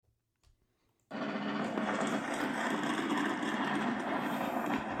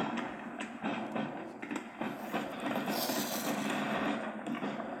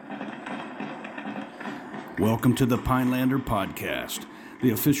Welcome to the Pinelander Podcast, the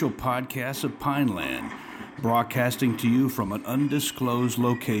official podcast of Pineland, broadcasting to you from an undisclosed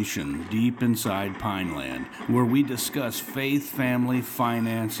location deep inside Pineland, where we discuss faith, family,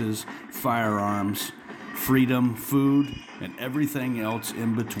 finances, firearms, freedom, food, and everything else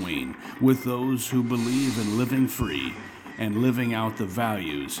in between, with those who believe in living free and living out the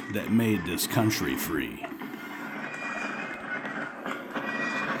values that made this country free.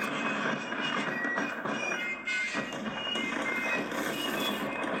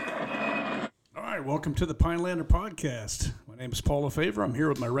 Welcome to the Pinelander Podcast. My name is Paul LaFavre. I'm here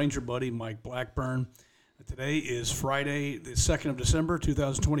with my ranger buddy, Mike Blackburn. Today is Friday, the 2nd of December,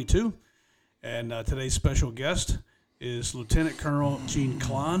 2022, and today's special guest is Lieutenant Colonel Gene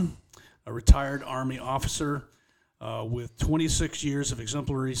Klann, a retired Army officer with 26 years of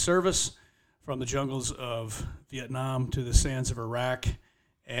exemplary service from the jungles of Vietnam to the sands of Iraq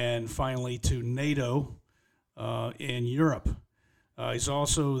and finally to NATO in Europe. He's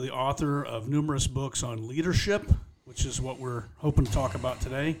also the author of numerous books on leadership, which is what we're hoping to talk about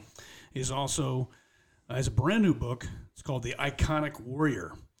today. He's also has a brand new book. It's called The Iconic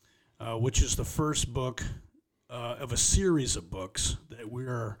Warrior, which is the first book of a series of books that we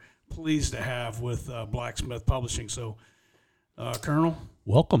are pleased to have with Blacksmith Publishing. So, Colonel,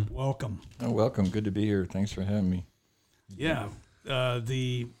 welcome. Welcome. Oh, welcome. Good to be here. Thanks for having me. Yeah.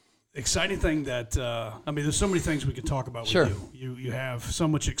 The exciting thing that, there's so many things we could talk about Sure. with you. You have so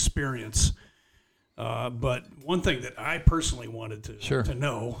much experience. But one thing that I personally wanted to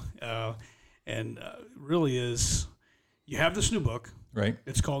know, really is you have this new book. Right.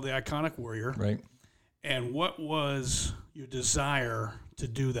 It's called The Iconic Warrior. Right. And what was your desire to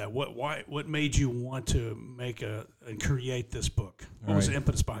do that? What made you want to make and create this book? What was the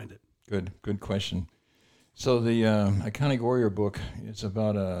impetus behind it? Good question. So the Iconic Warrior book is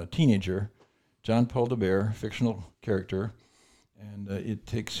about a teenager, John Paul DeBear, fictional character, and it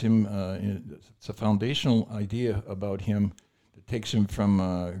takes him, it's a foundational idea about him that takes him from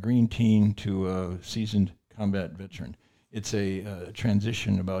a green teen to a seasoned combat veteran. It's a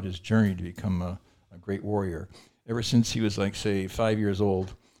transition about his journey to become a great warrior. Ever since he was 5 years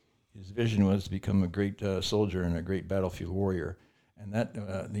old, his vision was to become a great soldier and a great battlefield warrior. And that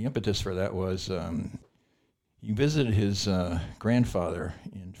the impetus for that was he visited his grandfather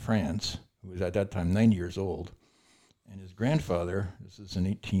in France, who was at that time 90 years old. And his grandfather, this is in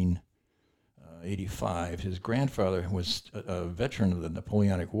 1885, his grandfather was a veteran of the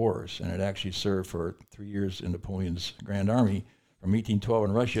Napoleonic Wars and had actually served for 3 years in Napoleon's Grand Army from 1812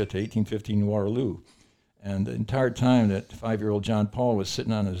 in Russia to 1815 in Waterloo. And the entire time that 5-year-old John Paul was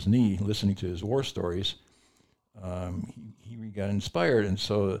sitting on his knee listening to his war stories, he got inspired. And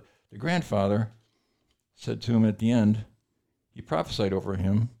so the grandfather said to him at the end, he prophesied over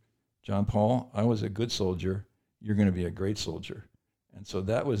him, John Paul, I was a good soldier. You're going to be a great soldier. And so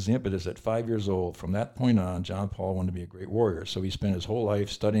that was the impetus at 5 years old. From that point on, John Paul wanted to be a great warrior. So he spent his whole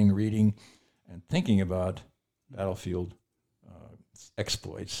life studying, reading, and thinking about battlefield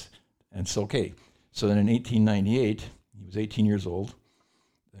exploits. And so, so then in 1898, he was 18 years old,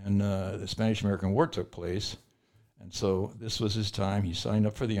 and the Spanish-American War took place. And so this was his time. He signed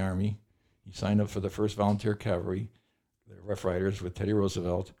up for the Army. He signed up for the 1st Volunteer Cavalry, the Rough Riders with Teddy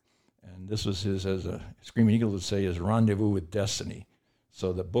Roosevelt. And this was his, as a Screaming Eagle would say, his rendezvous with destiny.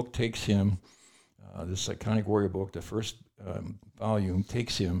 So the book takes him, this Iconic Warrior book, the first volume,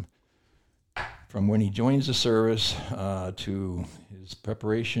 takes him from when he joins the service to his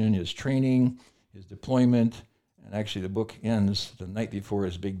preparation, his training, his deployment, and actually the book ends the night before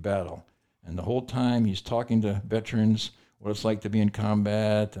his big battle. And the whole time he's talking to veterans, what it's like to be in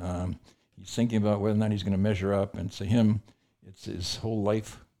combat. He's thinking about whether or not he's going to measure up. And to him, it's his whole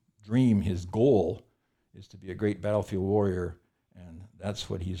life dream, his goal is to be a great battlefield warrior, and that's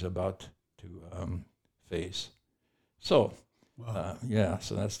what he's about to face. So, Wow.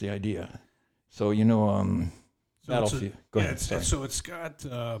 So that's the idea. So, battlefield. Go ahead. So it's got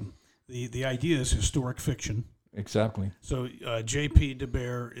the idea is historic fiction. Exactly. So J.P.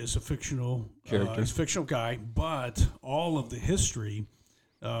 DeBear is a fictional character. He's a fictional guy, but all of the history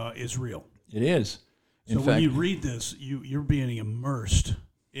is real. It is. So when you read this, you're being immersed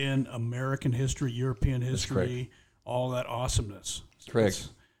in American history, European history, all that awesomeness. So correct.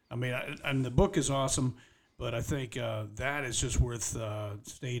 And the book is awesome, but I think that is just worth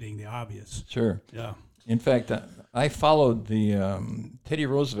stating the obvious. Sure. Yeah. In fact, I followed the Teddy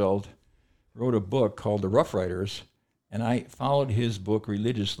Roosevelt wrote a book called The Rough Riders, and I followed his book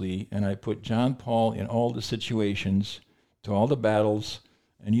religiously, and I put John Paul in all the situations, to all the battles,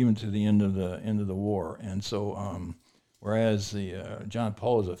 and even to the end of the war. And so Whereas John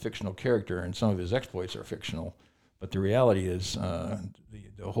Paul is a fictional character, and some of his exploits are fictional. But the reality is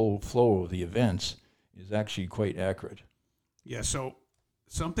the whole flow of the events is actually quite accurate. Yeah, so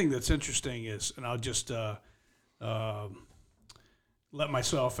something that's interesting is, and I'll just let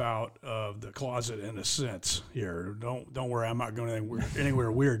myself out of the closet in a sense here. Don't worry, I'm not going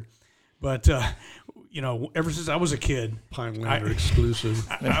anywhere weird. But ever since I was a kid, Pineland exclusive.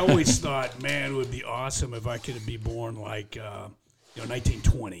 I always thought, man, it would be awesome if I could be born like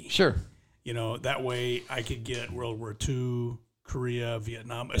 1920. Sure. That way I could get World War II, Korea,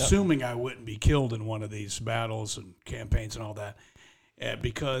 Vietnam, assuming I wouldn't be killed in one of these battles and campaigns and all that.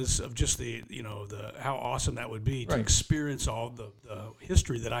 Because of just the how awesome that would be to experience all the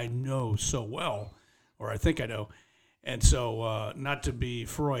history that I know so well, or I think I know. And so, not to be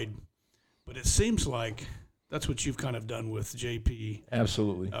Freud, but it seems like that's what you've kind of done with JP.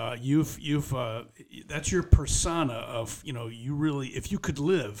 Absolutely. You've that's your persona of, you really, if you could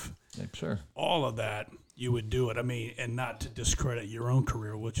live all of that, you would do it. I mean, and not to discredit your own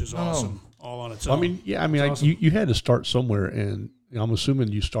career, which is awesome, all on its own. Awesome. You had to start somewhere, and I'm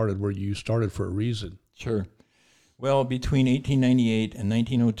assuming you started where you started for a reason. Sure. Well, between 1898 and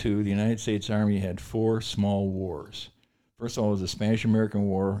 1902, the United States Army had 4 small wars. First of all, was the Spanish-American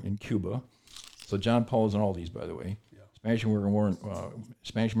War in Cuba. So John Paul is in all these, by the way. Yeah.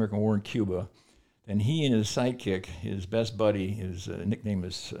 Spanish-American War in Cuba. Then he and his sidekick, his best buddy, his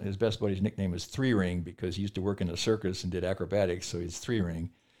best buddy's nickname is Three Ring, because he used to work in a circus and did acrobatics, so he's Three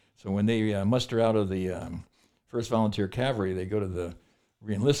Ring. So when they muster out of the First Volunteer Cavalry, they go to the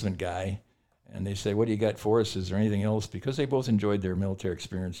reenlistment guy, and they say, "What do you got for us? Is there anything else?" Because they both enjoyed their military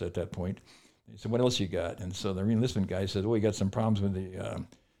experience at that point. They said, "What else you got?" And so the reenlistment guy said, "We got some problems with the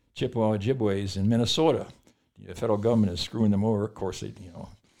Chippewa Ojibways in Minnesota. The federal government is screwing them over." Of course,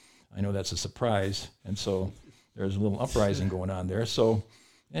 I know that's a surprise. And so there's a little uprising going on there. So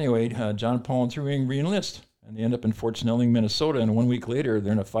anyway, John Paul and Three Ring reenlist, and they end up in Fort Snelling, Minnesota. And 1 week later,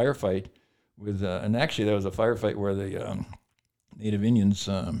 they're in a firefight with, and actually that was a firefight where the Native Indians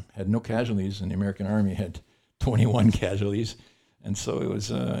had no casualties, and the American Army had 21 casualties. And so it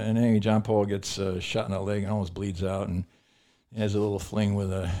was, and anyway, John Paul gets shot in the leg and almost bleeds out, and has a little fling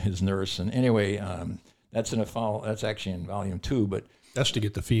with his nurse. And anyway, that's actually in volume 2, but that's to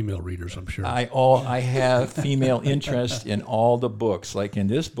get the female readers, I'm sure. I have female interest in all the books. Like in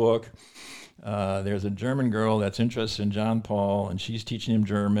this book, there's a German girl that's interested in John Paul, and she's teaching him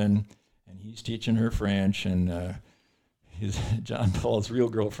German, and he's teaching her French, and John Paul's real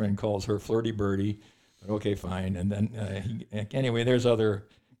girlfriend calls her Flirty Birdie. But okay, fine. And then anyway, there's other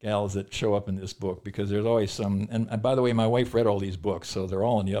gals that show up in this book, because there's always some. And by the way, my wife read all these books, so they're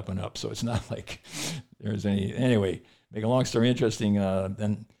all in the up and up. So it's not like there's any. Anyway, make a long story interesting.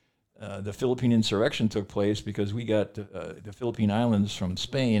 Then the Philippine insurrection took place because we got the Philippine Islands from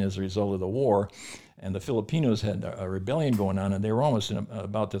Spain as a result of the war, and the Filipinos had a rebellion going on, and they were almost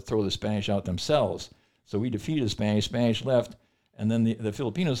about to throw the Spanish out themselves. So we defeated the Spanish. Spanish left, and then the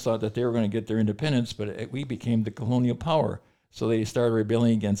Filipinos thought that they were going to get their independence, but we became the colonial power. So they started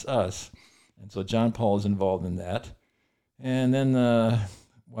rebelling against us. And so John Paul is involved in that. And then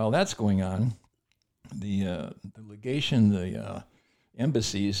while that's going on, the legation, the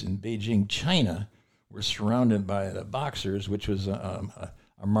embassies in Beijing, China, were surrounded by the Boxers, which was a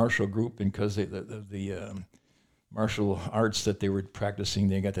martial group, because the martial arts that they were practicing,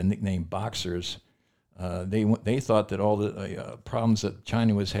 they got the nickname Boxers. They thought that all the problems that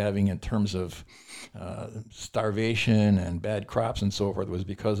China was having in terms of starvation and bad crops and so forth was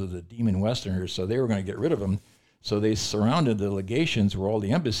because of the demon Westerners, so they were going to get rid of them. So they surrounded the legations where all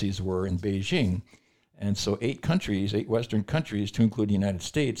the embassies were in Beijing. And so 8 Western countries, to include the United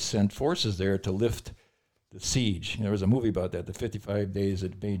States, sent forces there to lift the siege. There was a movie about that, the 55 Days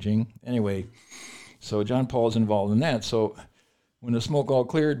at Beijing. Anyway, so John Paul is involved in that. So when the smoke all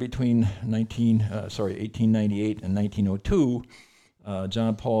cleared between 1898 and 1902,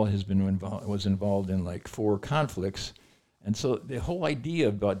 John Paul was involved in like 4 conflicts. And so the whole idea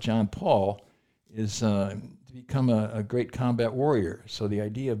about John Paul is to become a great combat warrior. So the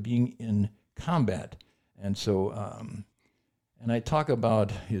idea of being in combat. And so, and I talk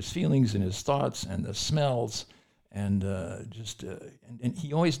about his feelings and his thoughts and the smells, and and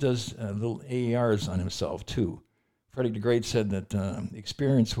he always does little AARs on himself too. Frederick the Great said that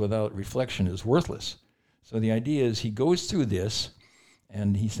experience without reflection is worthless. So the idea is he goes through this,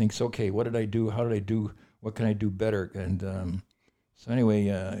 and he thinks, okay, what did I do? How did I do? What can I do better? And so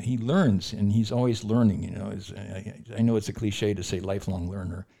anyway, he learns, and he's always learning. You know, I know it's a cliche to say lifelong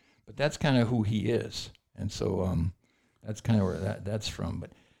learner, but that's kind of who he is. And so that's kind of where that's from.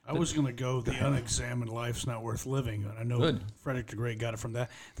 But I was going to go the unexamined life's not worth living. And I know Good. Frederick the Great got it from that.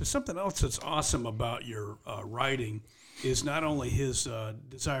 There's something else that's awesome about your writing is not only his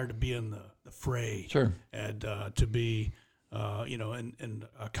desire to be in the fray Sure. and to be, in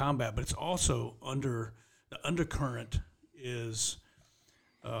combat, but it's also the undercurrent is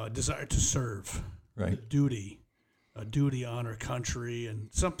desire to serve, Right. duty, honor, country, and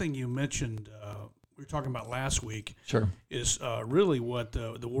something you mentioned we were talking about last week Sure. is really what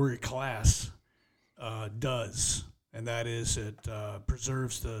the warrior class does, and that is it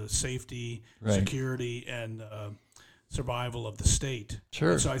preserves the safety, Right. security, and survival of the state.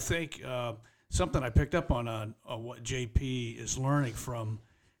 Sure. And so I think something I picked up on what JP is learning from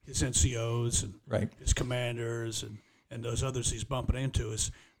his NCOs and Right. his commanders and those others he's bumping into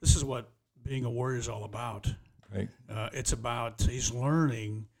is this is what being a warrior is all about. Right. It's about he's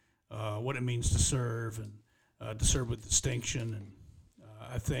learning what it means to serve and to serve with distinction, and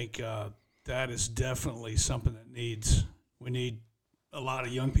I think that is definitely something that a lot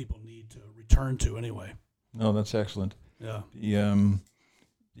of young people need to return to anyway. No, that's excellent. Yeah.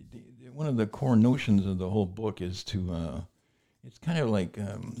 One of the core notions of the whole book is to it's kind of like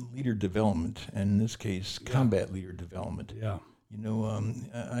leader development, and in this case, combat leader development. Yeah.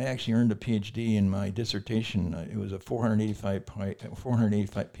 I actually earned a PhD in my dissertation. It was a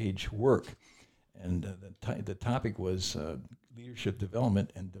 485 page work, and the topic was leadership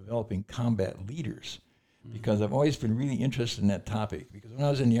development and developing combat leaders. Because I've always been really interested in that topic. Because when I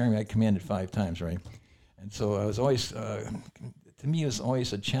was in the Army, I commanded 5 times, right? And so I was always, to me, it was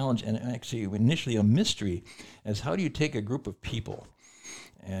always a challenge, and actually initially a mystery, as how do you take a group of people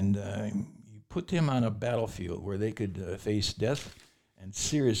and you put them on a battlefield where they could face death and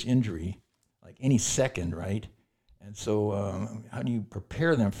serious injury, like any second, right? And so how do you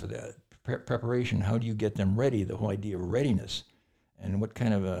prepare them for that? Preparation, how do you get them ready, the whole idea of readiness? And what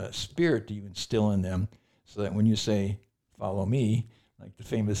kind of a spirit do you instill in them so that when you say, follow me, like the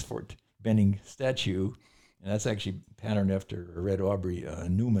famous Fort Benning statue, and that's actually patterned after Red Aubrey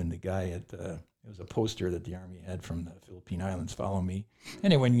Newman, the guy it was a poster that the Army had from the Philippine Islands, follow me.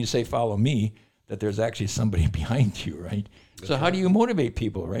 Anyway, when you say follow me, that there's actually somebody behind you, right? So how do you motivate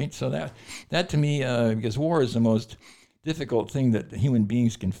people, right? So that to me, because war is the most difficult thing that human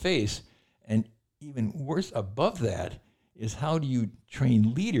beings can face, and even worse above that is how do you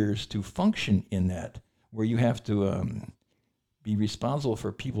train leaders to function in that, where you have to be responsible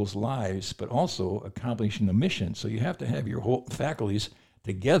for people's lives, but also accomplishing the mission. So you have to have your whole faculties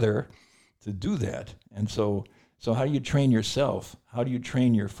together to do that. And so how do you train yourself? How do you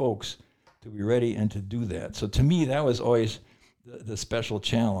train your folks to be ready and to do that? So to me, that was always the special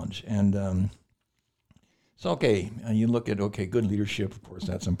challenge. And so, you look at, good leadership, of course,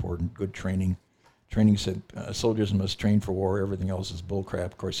 that's important, good training. Training said soldiers must train for war, everything else is bullcrap.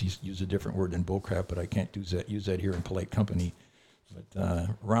 Of course, he's used a different word than bullcrap, but I can't use that here in polite company. But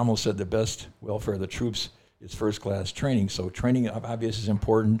Rommel said the best welfare of the troops is first-class training. So training, obviously, is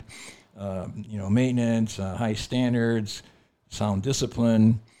important. Maintenance, high standards, sound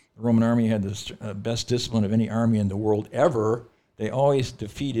discipline. The Roman army had the best discipline of any army in the world ever. They always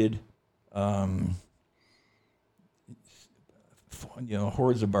defeated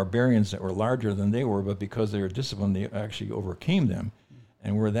hordes of barbarians that were larger than they were, but because they were disciplined, they actually overcame them.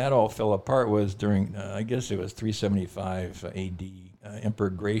 And where that all fell apart was during, I guess it was 375 A.D., Emperor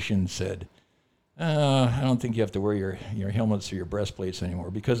Gratian said, I don't think you have to wear your helmets or your breastplates anymore,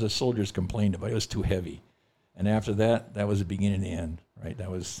 because the soldiers complained about it. It was too heavy. And after that was the beginning and the end, right?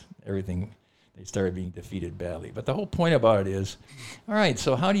 That was everything. They started being defeated badly. But the whole point about it is, all right,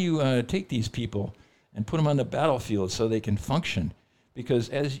 so how do you take these people and put them on the battlefield so they can function? Because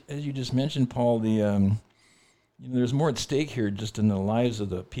as you just mentioned, Paul, there's more at stake here just in the lives of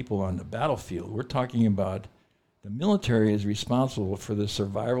the people on the battlefield. We're talking about the military is responsible for the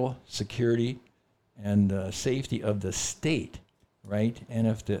survival, security, and safety of the state, right? And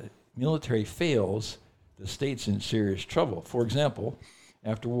if the military fails, the state's in serious trouble. For example,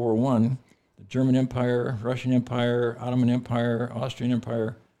 after World War I, the German Empire, Russian Empire, Ottoman Empire, Austrian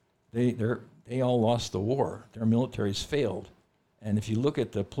Empire, they all lost the war. Their militaries failed. And if you look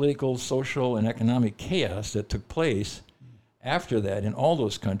at the political, social, and economic chaos that took place after that in all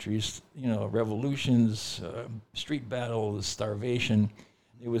those countries, revolutions, street battles, starvation,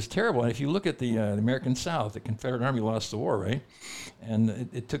 it was terrible. And if you look at the American South, the Confederate Army lost the war, right? And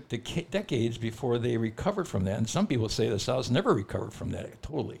it took decades before they recovered from that. And some people say the South never recovered from that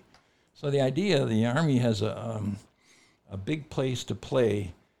totally. So the idea, the Army has a big place to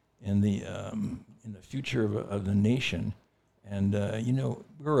play in the future of the nation. And,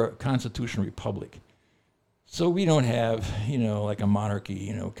 we're a constitutional republic. So we don't have, like a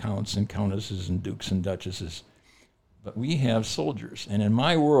monarchy, counts and countesses and dukes and duchesses, but we have soldiers. And in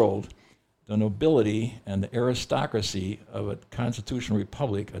my world, the nobility and the aristocracy of a constitutional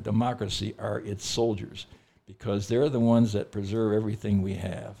republic, a democracy, are its soldiers, because they're the ones that preserve everything we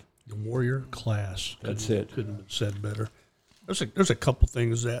have. The warrior class. That's it. Couldn't have been said better. There's a couple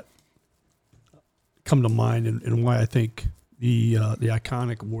things that come to mind, and why I think the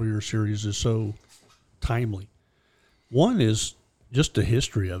iconic Warrior series is so timely. One is just the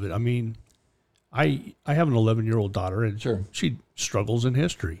history of it. I mean, I have an 11-year-old daughter, and Sure. she struggles in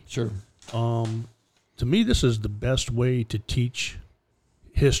history. Sure. To me, this is the best way to teach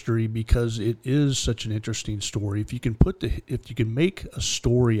history, because it is such an interesting story. If you can make a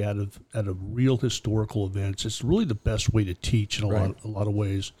story out of real historical events, it's really the best way to teach in a lot of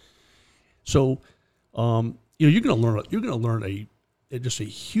ways. So, you're going to learn just a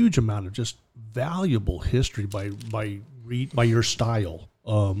huge amount of just valuable history by your style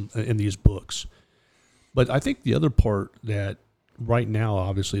in these books. But I think the other part that right now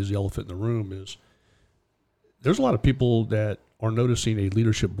obviously is the elephant in the room is there's a lot of people that are noticing a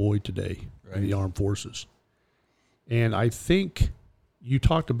leadership void today in the armed forces. And I think you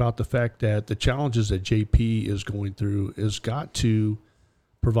talked about the fact that the challenges that JP is going through has got to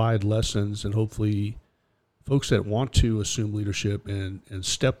provide lessons, and hopefully folks that want to assume leadership and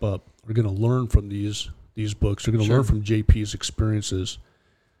step up are going to learn from these books. They're going to learn from JP's experiences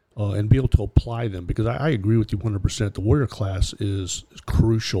and be able to apply them, because I agree with you 100%. The warrior class is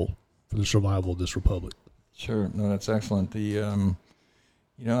crucial for the survival of this republic. Sure. No, that's excellent. I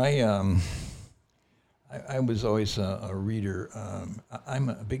was always a reader. I'm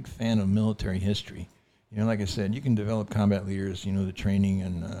a big fan of military history. Like I said, you can develop combat leaders, the training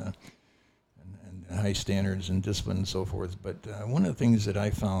and high standards and discipline and so forth. But one of the things that I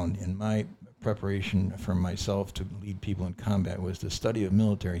found in my preparation for myself to lead people in combat was the study of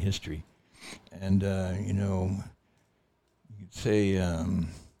military history. And, you'd say,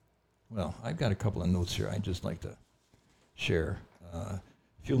 well, I've got a couple of notes here I'd just like to share.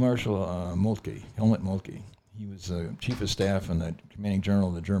 Field Marshal Helmut Moltke, he was chief of staff and the commanding general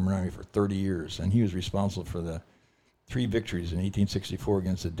of the German army for 30 years, and he was responsible for the 3 victories in 1864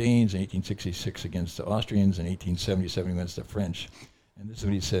 against the Danes, in 1866 against the Austrians, and 1877 against the French. And this is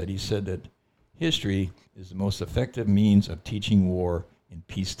what he said. He said that history is the most effective means of teaching war in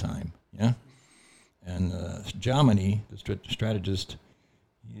peacetime. Yeah? And Jomini, the strategist,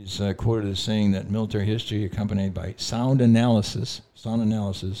 he's quoted as saying that military history accompanied by sound analysis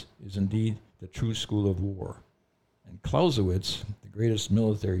is indeed the true school of war. And Clausewitz, the greatest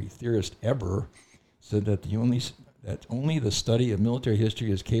military theorist ever, said that only the study of military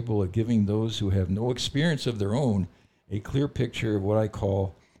history is capable of giving those who have no experience of their own a clear picture of what I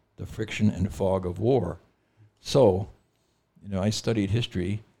call the friction and fog of war. So, I studied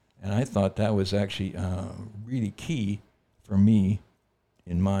history, and I thought that was actually really key for me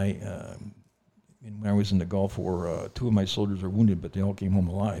in my when I was in the Gulf War. 2 of my soldiers were wounded, but they all came home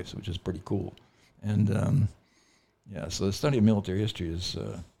alive, which is pretty cool. And so the study of military history is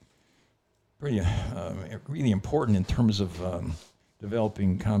pretty really important in terms of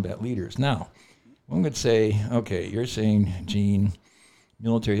developing combat leaders. Now, one would say, okay, you're saying, Gene,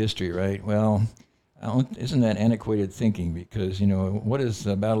 military history, right? Well, isn't that antiquated thinking? Because, what does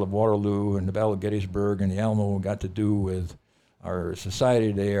the Battle of Waterloo and the Battle of Gettysburg and the Alamo got to do with our society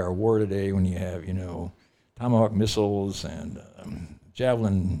today, our war today, when you have, Tomahawk missiles and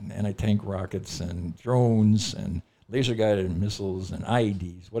Javelin anti-tank rockets and drones and laser-guided missiles and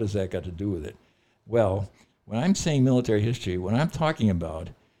IEDs? What does that got to do with it? Well, when I'm saying military history, what I'm talking about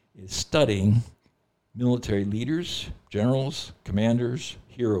is studying military leaders, generals, commanders,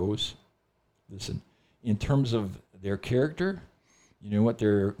 heroes, listen, in terms of their character, what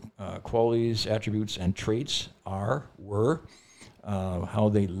their qualities, attributes, and traits were, how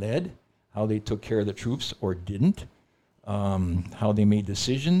they led, how they took care of the troops or didn't, how they made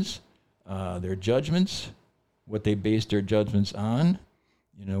decisions, their judgments, what they based their judgments on,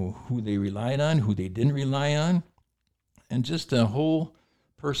 who they relied on, who they didn't rely on, and just a whole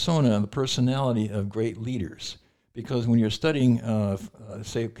persona, the personality of great leaders. Because when you're studying,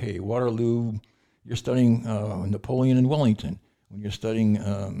 Waterloo, you're studying Napoleon and Wellington. When you're studying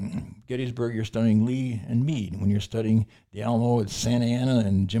Gettysburg, you're studying Lee and Meade. When you're studying the Alamo, it's Santa Anna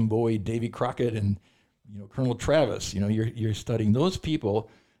and Jim Bowie, Davy Crockett, and Colonel Travis. You're studying those people,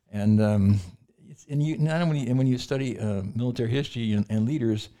 and when you study military history and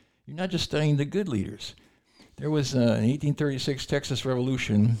leaders, you're not just studying the good leaders. There was in 1836 Texas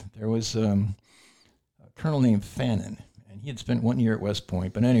Revolution. There was a colonel named Fannin, and he had spent 1 year at West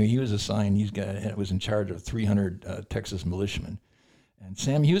Point. But anyway, he was assigned. Was in charge of 300 Texas militiamen. And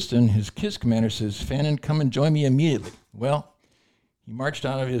Sam Houston, his KISS commander, says, "Fannin, come and join me immediately." Well, he marched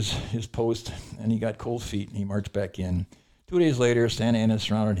out of his post, and he got cold feet, and he marched back in. 2 days later, Santa Anna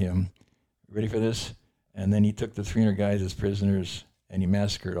surrounded him. Ready for this? And then he took the 300 guys as prisoners, and he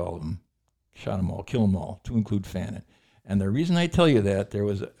massacred all of them, shot them all, killed them all, to include Fannin. And the reason I tell you that,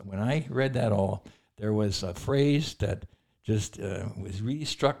 when I read that all, there was a phrase that just really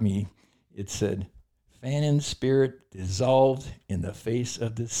struck me. It said, "Fannin's spirit dissolved in the face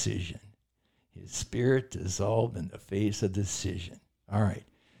of decision." His spirit dissolved in the face of decision. All right.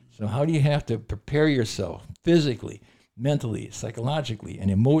 So how do you have to prepare yourself physically, mentally, psychologically, and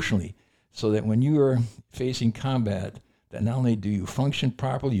emotionally so that when you are facing combat, that not only do you function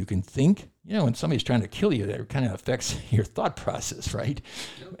properly, you can think. You know, when somebody's trying to kill you, that kind of affects your thought process, right?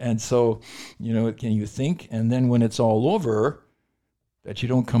 Yep. And so, can you think? And then when it's all over, that you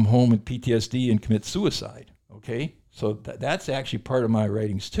don't come home with PTSD and commit suicide, okay? So that's actually part of my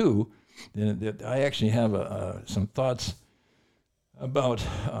writings too. I actually have some thoughts about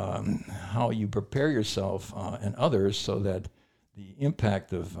how you prepare yourself and others so that the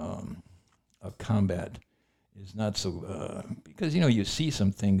impact of combat is not so, because, you see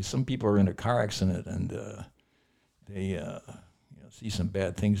some things. Some people are in a car accident and they see some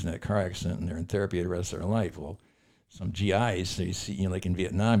bad things in that car accident and they're in therapy the rest of their life. Well, some GIs, they see, like in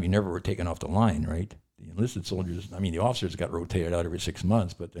Vietnam, you never were taken off the line, right? The enlisted soldiers, the officers got rotated out every 6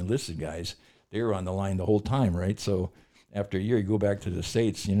 months, but the enlisted guys, they were on the line the whole time, right? So after a year, you go back to the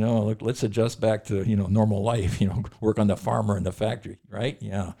States, look, let's adjust back to, normal life, work on the farmer in the factory, right?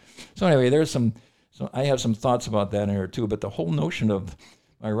 Yeah. So anyway, so I have some thoughts about that in here too, but the whole notion of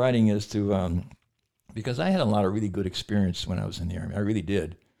my writing is to, because I had a lot of really good experience when I was in the Army. I really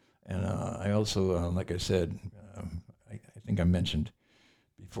did. And I also, like I said, I think I mentioned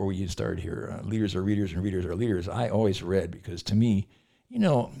before we started here, leaders are readers and readers are leaders. I always read because to me,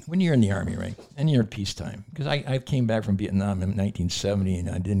 when you're in the Army, right, and you're in peacetime, because I came back from Vietnam in 1970 and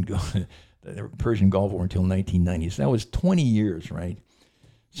I didn't go to the Persian Gulf War until 1990. So that was 20 years, right?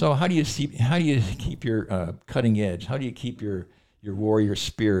 So how do you keep your cutting edge? How do you keep your warrior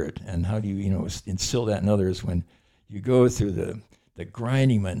spirit? And how do you, instill that in others when you go through the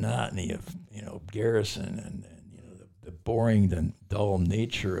grinding monotony of, garrison and the boring, the dull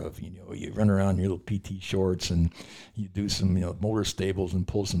nature of, you run around in your little PT shorts and you do some, motor stables and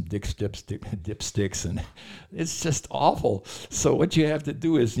pull some dipsticks, and it's just awful. So what you have to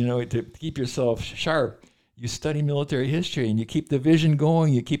do is, to keep yourself sharp, you study military history and you keep the vision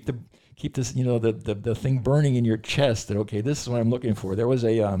going. You keep this, the thing burning in your chest that, okay, this is what I'm looking for. There was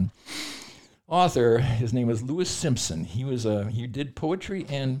a author, his name was Lewis Simpson. He did poetry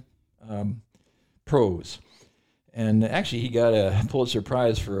and prose. And actually, he got a Pulitzer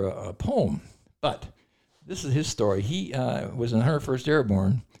Prize for a poem. But this is his story. He was in the 101st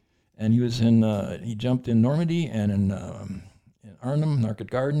Airborne, and he jumped in Normandy and in Arnhem,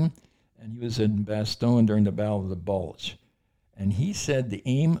 Market Garden, and he was in Bastogne during the Battle of the Bulge. And he said the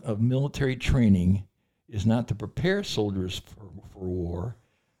aim of military training is not to prepare soldiers for war,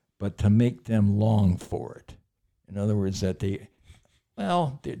 but to make them long for it. In other words, that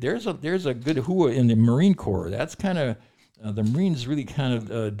there's a good hua in the Marine Corps. That's kind of, the Marines really kind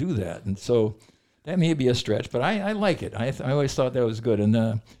of do that. And so that may be a stretch, but I like it. I always thought that was good. And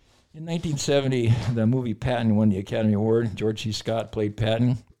in 1970, the movie Patton won the Academy Award. George C. Scott played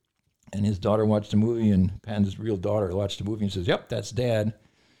Patton, and his daughter watched the movie, and Patton's real daughter watched the movie and says, "Yep, that's Dad."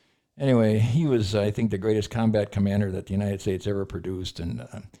 Anyway, he was, I think, the greatest combat commander that the United States ever produced, and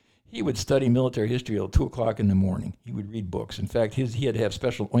he would study military history till 2 o'clock in the morning. He would read books. In fact, he had to have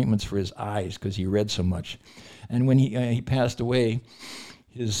special ointments for his eyes because he read so much. And when he passed away,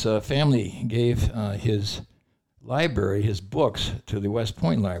 his family gave his library, his books, to the West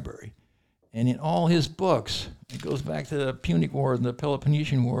Point Library. And in all his books, it goes back to the Punic Wars and the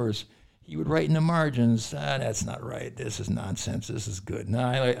Peloponnesian Wars, he would write in the margins, "That's not right. This is nonsense. This is good. No,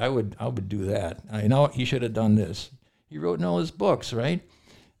 I would do that. I know he should have done this." He wrote in all his books, right?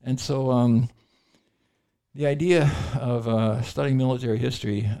 And so the idea of studying military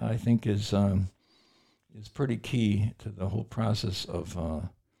history, I think, is pretty key to the whole process of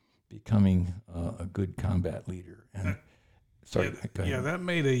becoming a good combat leader. And sorry, that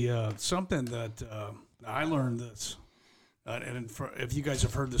made something that I learned this. And if you guys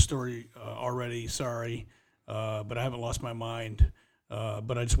have heard the story already, sorry, but I haven't lost my mind.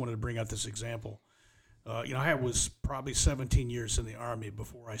 But I just wanted to bring out this example. I was probably 17 years in the Army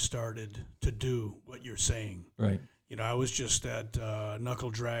before I started to do what you're saying. Right. I was just that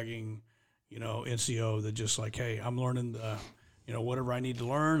knuckle dragging, NCO that just like, hey, I'm learning whatever I need to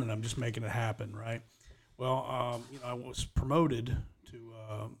learn, and I'm just making it happen, right? Well, I was promoted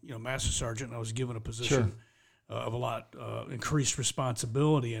to master sergeant, and I was given a position of a lot increased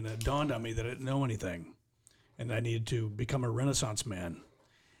responsibility, and it dawned on me that I didn't know anything, and I needed to become a Renaissance man.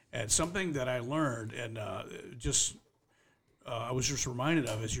 And something that I learned, and I was just reminded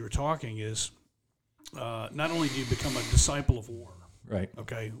of as you were talking, is not only do you become a disciple of war, right?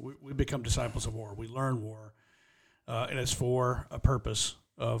 Okay, we become disciples of war. We learn war, and it's for a purpose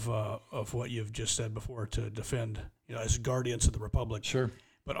of what you've just said before, to defend, as guardians of the Republic. Sure.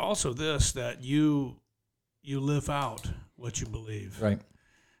 But also this, that you live out what you believe. Right.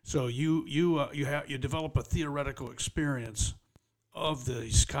 So you develop a theoretical experience of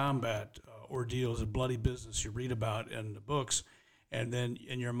these combat ordeals and bloody business you read about in the books, and then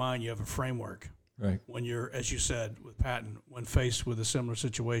in your mind you have a framework. Right. When you're, as you said with Patton, when faced with a similar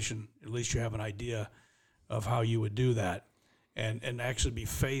situation, at least you have an idea of how you would do that, and actually be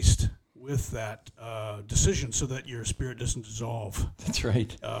faced with that decision, so that your spirit doesn't dissolve. That's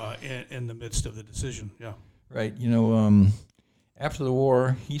right. In the midst of the decision. Yeah. Right. After the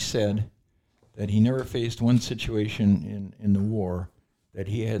war, he said that he never faced one situation in the war that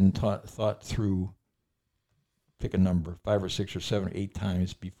he hadn't thought through, pick a number, 5 or 6 or 7 or 8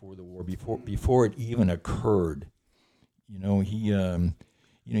 times before the war, before it even occurred. He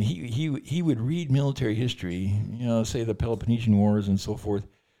would read military history, say the Peloponnesian Wars and so forth,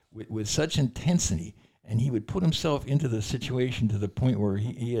 with such intensity, and he would put himself into the situation to the point where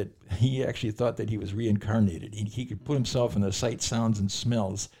he actually thought that he was reincarnated. He could put himself in the sights, sounds, and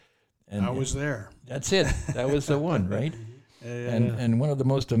smells. And I was there. That's it. That was the one, right? Yeah. And one of the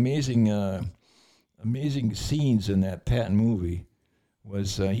most amazing scenes in that Patton movie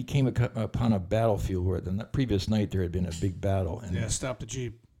was he came upon a battlefield where the previous night there had been a big battle. And Stop the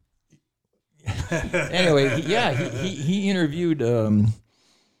Jeep. Anyway, he interviewed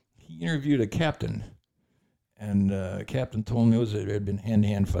a captain, and captain told him there had been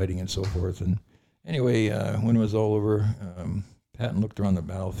hand-to-hand fighting and so forth. And anyway, when it was all over, Patton looked around the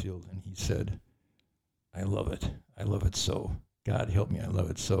battlefield and he said, I love it. I love it so. God help me, I love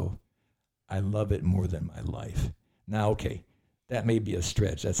it so. I love it more than my life. Now, okay, that may be a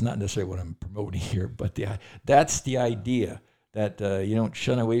stretch. That's not necessarily what I'm promoting here, but that's the idea, that you don't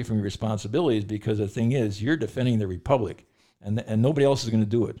shun away from your responsibilities, because the thing is, you're defending the Republic, and nobody else is going to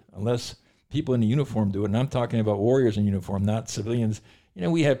do it unless people in the uniform do it. And I'm talking about warriors in uniform, not civilians.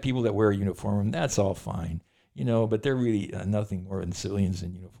 We have people that wear a uniform, and that's all fine, but they're really nothing more than civilians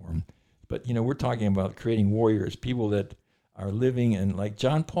in uniform. But, we're talking about creating warriors, people that are living, and like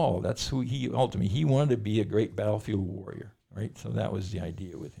John Paul, that's who he wanted to be, a great battlefield warrior, right? So that was the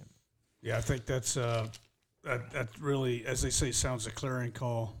idea with him. Yeah, I think that's that really, as they say, sounds a clarion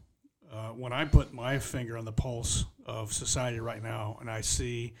call. When I put my finger on the pulse of society right now, and I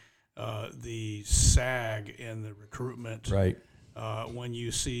see the sag in the recruitment, right? When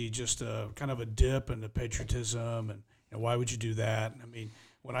you see just a kind of a dip in the patriotism, and why would you do that? I mean,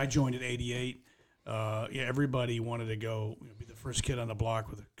 when I joined in '88, everybody wanted to go be the first kid on the block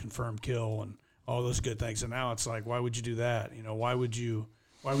with a confirmed kill and all those good things. And now it's like, why would you do that? Why would you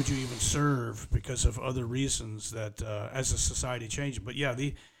even serve? Because of other reasons that as a society changed. But yeah,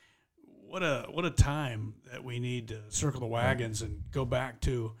 what a time that we need to circle the wagons and go back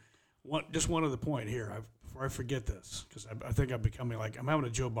to just one other point here. Before I forget this, because I think I'm becoming like, I'm having a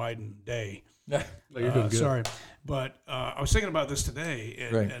Joe Biden day. No, you're doing good. Sorry. But I was thinking about this today,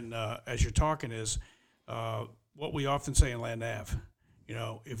 and as you're talking, is what we often say in Land Nav.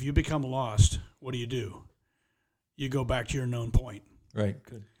 If you become lost, what do? You go back to your known point. Right,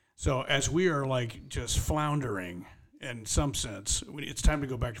 good. So as we are like just floundering in some sense, it's time to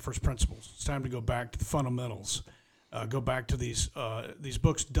go back to first principles. It's time to go back to the fundamentals. Go back to these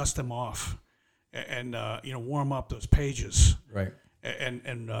books, dust them off, and warm up those pages. Right.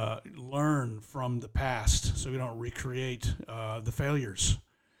 And learn from the past, so we don't recreate the failures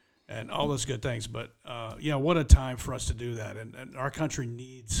and all those good things. But what a time for us to do that. And our country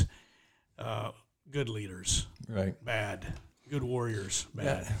needs good leaders, right? Bad, good warriors,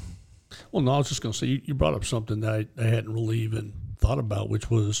 bad. Yeah. Well, no, I was just going to say, you brought up something that I hadn't really even thought about, which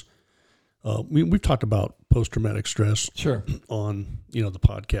was we've talked about post-traumatic stress, sure, on the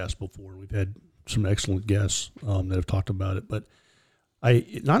podcast before. We've had some excellent guests that have talked about it, but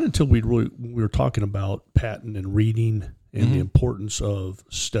not until we were talking about Patton and reading and the importance of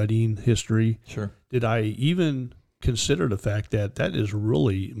studying history, sure, did I even consider the fact that is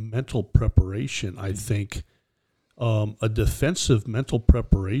really mental preparation. I think a defensive mental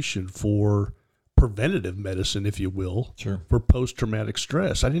preparation for preventative medicine, if you will, Sure. for post-traumatic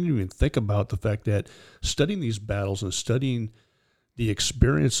stress. I didn't even think about the fact that studying these battles and studying the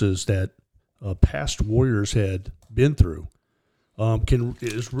experiences that past warriors had been through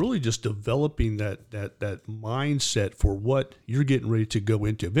is really just developing that mindset for what you're getting ready to go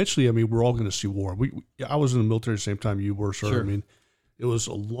into. Eventually, I mean, we're all going to see war. I was in the military at the same time you were, sir. Sure. I mean, it was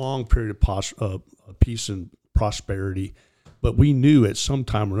a long period of peace and prosperity, but we knew at some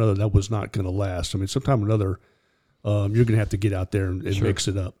time or another that was not going to last. I mean, sometime or another, you're going to have to get out there and Sure. mix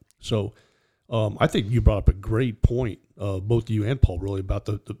it up. So I think you brought up a great point, both you and Paul, really, about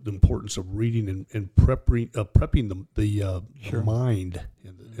the importance of reading and prepping the Sure. mind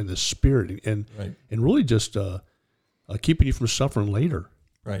and the spirit and Right. and really just keeping you from suffering later.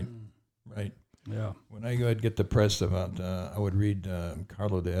 Right. Right. Yeah. When I would get depressed about, I would read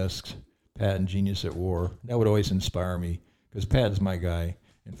Carlo D'Este's Patton, Genius at War. That would always inspire me because Patton's my guy.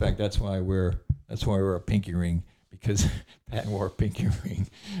 In fact, that's why I wear a pinky ring, because Patton wore a pinky ring.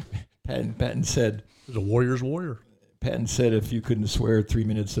 Patton said, He's a warrior's warrior. Patton said, if you couldn't swear 3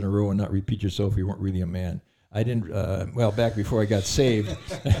 minutes in a row and not repeat yourself, you weren't really a man. I didn't. Back before I got saved,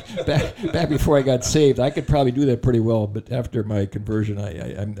 back before I got saved, I could probably do that pretty well. But after my conversion,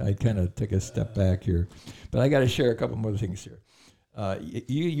 I kind of took a step back here. But I got to share a couple more things here.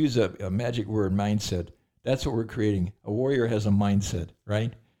 You use a magic word, mindset. That's what we're creating. A warrior has a mindset,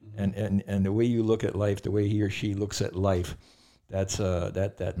 right? And the way you look at life, the way he or she looks at life, that's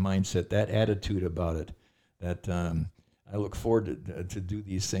that mindset, that attitude about it. That I look forward to do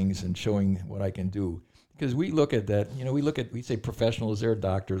these things and showing what I can do. Because we look at that, we say professionals, they're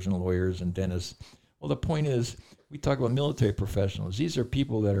doctors and lawyers and dentists. Well, the point is, we talk about military professionals. These are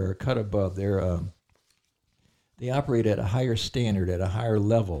people that are cut above. They operate at a higher standard, at a higher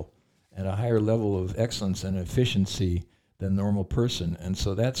level of excellence and efficiency than the normal person. And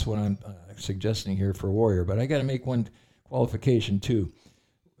so that's what I'm suggesting here for warrior. But I got to make one qualification too.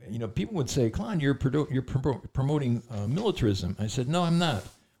 People would say, Klann, you're promoting militarism. I said, no, I'm not.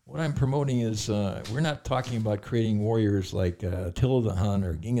 What I'm promoting is we're not talking about creating warriors like Attila the Hun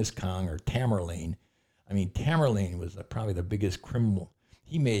or Genghis Khan or Tamerlane. I mean, Tamerlane was probably the biggest criminal.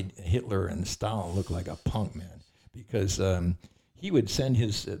 He made Hitler and Stalin look like a punk, man, because he would send he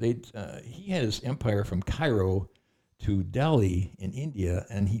had his empire from Cairo to Delhi in India,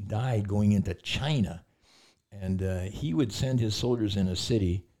 and he died going into China. And he would send his soldiers in a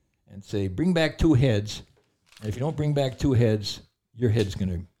city and say, bring back 2 heads. And if you don't bring back 2 heads, your head's going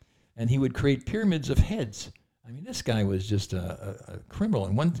to... And he would create pyramids of heads. I mean, this guy was just a criminal.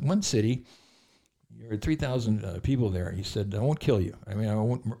 In one city, there were 3,000 people there. He said, I won't kill you. I mean, I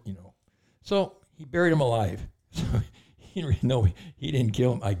won't, So he buried him alive. So he didn't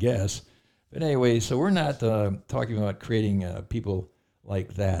kill him, I guess. But anyway, so we're not talking about creating people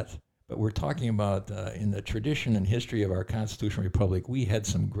like that. But we're talking about in the tradition and history of our constitutional republic, we had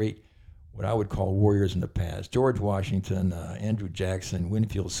some great, what I would call warriors in the past. George Washington, Andrew Jackson,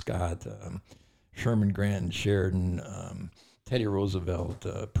 Winfield Scott, Sherman Grant and Sheridan, Teddy Roosevelt,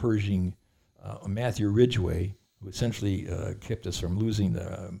 Pershing, Matthew Ridgway, who essentially kept us from losing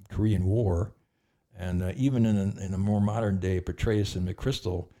the Korean War, and even in a more modern day, Petraeus and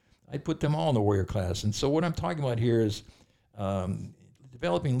McChrystal, I'd put them all in the warrior class. And so what I'm talking about here is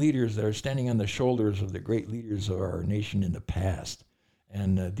developing leaders that are standing on the shoulders of the great leaders of our nation in the past.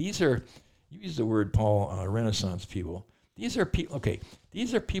 And these are, you use the word, Paul, Renaissance people. These are people,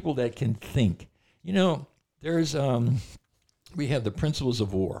 these are people that can think. There's, we have the principles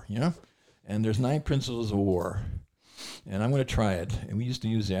of war, and there's 9 principles of war. And I'm going to try it. And we used to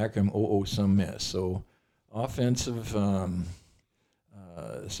use the acronym OO-SUM-MESS. So offensive,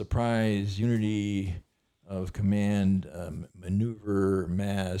 surprise, unity of command, maneuver,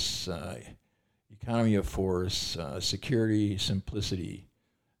 mass, economy of force, security, simplicity,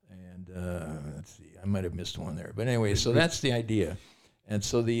 and let's see, I might have missed one there. But anyway, so that's the idea. And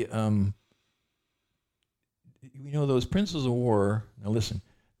so those principles of war, now listen,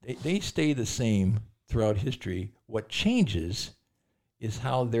 they stay the same throughout history. What changes is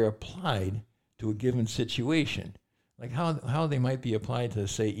how they're applied to a given situation. Like how they might be applied to,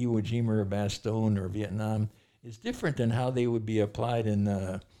 say, Iwo Jima or Bastogne or Vietnam is different than how they would be applied in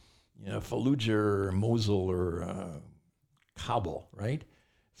Fallujah or Mosul or Kabul, right?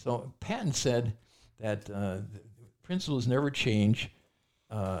 So Patton said that the principles never change,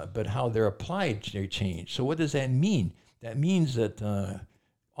 but how they're applied, they change. So what does that mean? That means that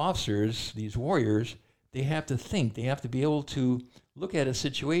officers, these warriors, they have to think. They have to be able to look at a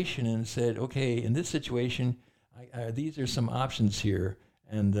situation and said, okay, in this situation, these are some options here,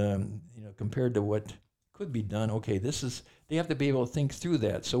 and compared to what could be done. Okay, they have to be able to think through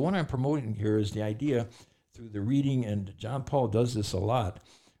that. So what I'm promoting here is the idea through the reading, and John Paul does this a lot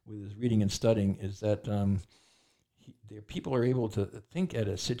with his reading and studying, is that people are able to think at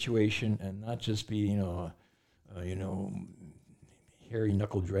a situation and not just be, hairy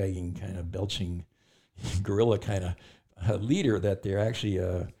knuckle dragging kind of belching gorilla kind of leader, that they're actually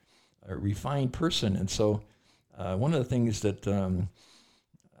a refined person. And so one of the things that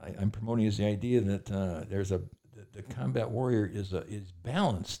I'm promoting is the idea that the combat warrior is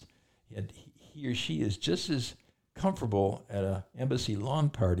balanced. He or she is just as comfortable at an embassy lawn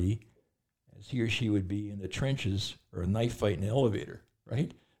party as he or she would be in the trenches or a knife fight in an elevator,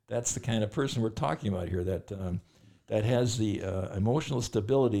 right? That's the kind of person we're talking about here, that has the emotional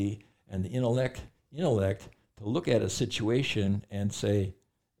stability and the intellect to look at a situation and say,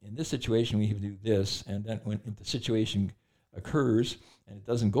 in this situation we have to do this, and then when the situation occurs and it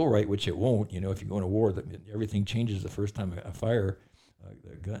doesn't go right, which it won't, if you go into war, everything changes the first time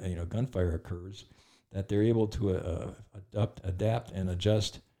gunfire occurs, that they're able to adapt and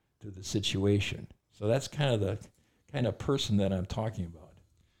adjust to the situation. So that's kind of the kind of person that I'm talking about.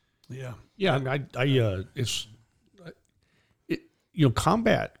 Yeah. Yeah.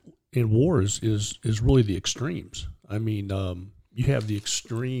 Combat in wars is really the extremes. I mean, you have the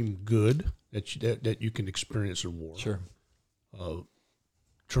extreme good that you can experience in war. Sure.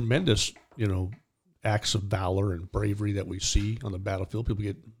 Tremendous, acts of valor and bravery that we see on the battlefield. People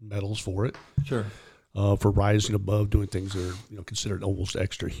get medals for it. Sure. For rising above, doing things that are considered almost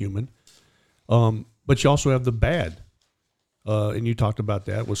extra human. But you also have the bad, and you talked about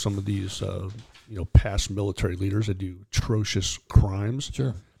that with some of these past military leaders that do atrocious crimes.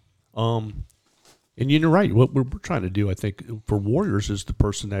 Sure. And you're right. What we're trying to do, I think, for warriors is the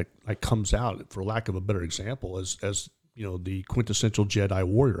person that comes out, for lack of a better example, as the quintessential Jedi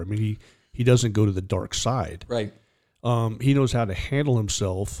warrior. I mean, he doesn't go to the dark side. Right. He knows how to handle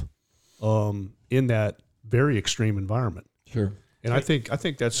himself in that very extreme environment. Sure. And I think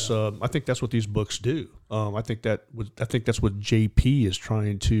that's what these books do. I think that's what JP is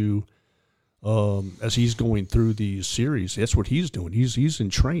trying to, as he's going through these series. That's what he's doing. He's in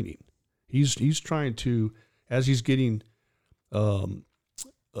training. He's trying to, as he's getting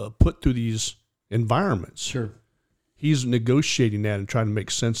put through these environments. Sure. He's negotiating that and trying to make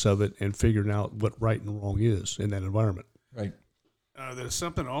sense of it and figuring out what right and wrong is in that environment. Right. There's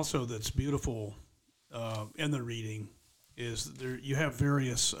something also that's beautiful in the reading is there you have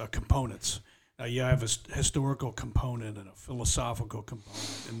various components. You have a historical component and a philosophical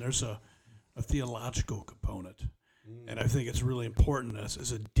component, and there's a theological component. And I think it's really important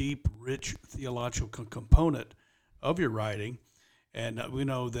as a deep, rich theological component of your writing. And we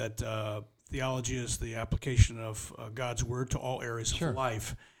know that theology is the application of God's word to all areas of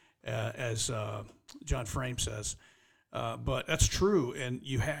life, as John Frame says. But that's true, and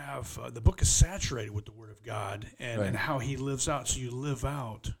you have the book is saturated with the Word of God and how He lives out. So you live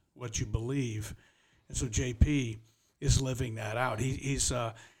out what you believe, and so JP is living that out. He's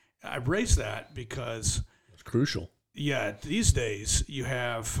I raise that because it's crucial. Yeah, these days you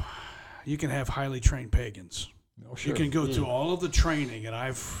can have highly trained pagans. Oh, sure. You can go through all of the training,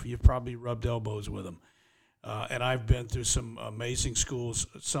 and you've probably rubbed elbows with them. And I've been through some amazing schools,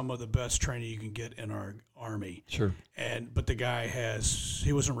 some of the best training you can get in our Army. Sure. But the guy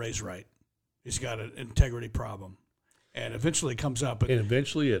he wasn't raised right. He's got an integrity problem. And eventually it comes up. And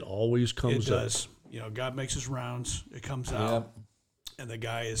eventually it always comes up. It does. God makes his rounds. It comes out. And the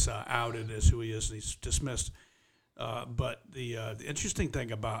guy is outed as who he is, and he's dismissed. But the interesting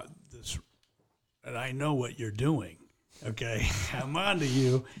thing about this, and I know what you're doing, okay? I'm on to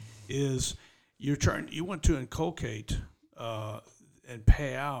you, is you want to inculcate and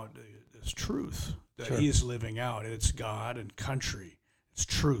pay out this truth that he is living out. And it's God and country. It's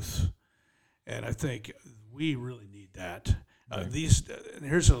truth. And I think we really need that.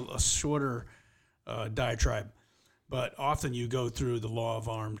 Here's a shorter diatribe. But often you go through the law of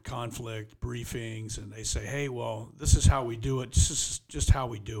armed conflict briefings, and they say, hey, well, this is how we do it. This is just how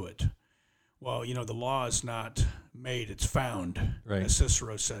we do it. Well, the law is not made, it's found, as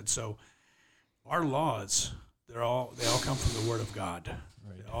Cicero said. So our laws, they all come from the Word of God.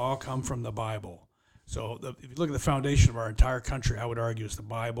 Right. They all come from the Bible. So if you look at the foundation of our entire country, I would argue it's the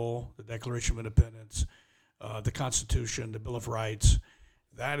Bible, the Declaration of Independence, the Constitution, the Bill of Rights.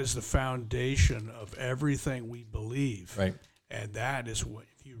 That is the foundation of everything we believe. Right. And that is what,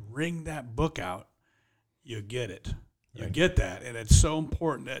 if you wring that book out, you get it. You get that. And it's so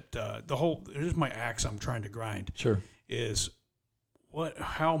important that here's my axe I'm trying to grind. Sure. Is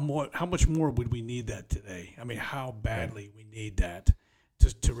how much more would we need that today? I mean, how badly we need that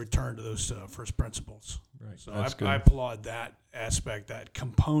to return to those first principles. Right. So That's good. I applaud that aspect, that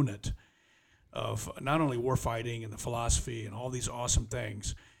component of not only war fighting and the philosophy and all these awesome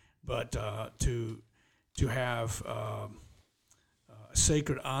things, but to have a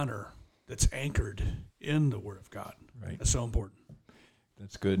sacred honor that's anchored in the Word of God. Right. That's so important.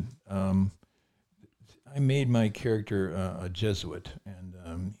 That's good. I made my character a Jesuit,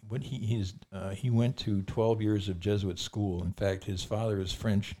 and what he went to 12 years of Jesuit school. In fact, his father is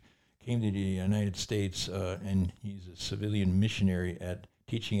French, came to the United States, and he's a civilian missionary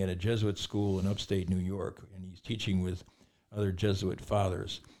teaching at a Jesuit school in upstate New York, and he's teaching with other Jesuit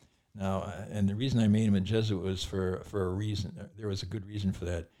fathers. Now, and the reason I made him a Jesuit was for a reason. There was a good reason for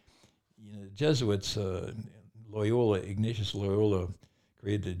that. The Jesuits, Ignatius Loyola,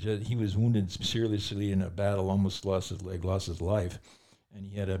 he was wounded seriously in a battle, almost lost his leg, lost his life, and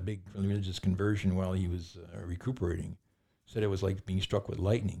he had a big religious conversion while he was recuperating. Said it was like being struck with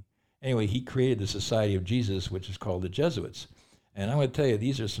lightning. Anyway, he created the Society of Jesus, which is called the Jesuits. And I'm going to tell you,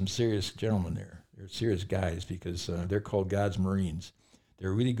 these are some serious gentlemen there. They're serious guys because they're called God's Marines.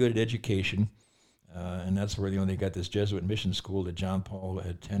 They're really good at education, and that's where they got this Jesuit mission school that John Paul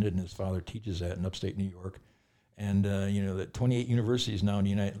had attended, and his father teaches at in upstate New York. And the 28 universities now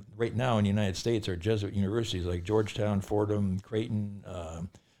right now in the United States are Jesuit universities like Georgetown, Fordham, Creighton,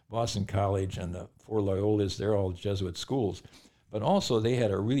 Boston College, and the 4 Loyolas. They're all Jesuit schools. But also they had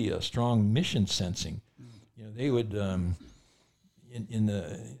a strong mission sensing. They would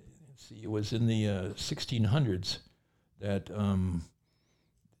it was in the 1600s that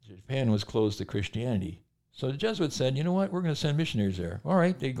Japan was closed to Christianity. So the Jesuits said, you know what, we're going to send missionaries there. All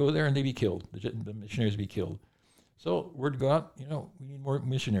right, they go there and they be killed. The missionaries be killed. So word go out, we need more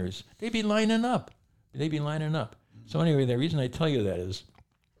missionaries. They'd be lining up. So anyway, the reason I tell you that is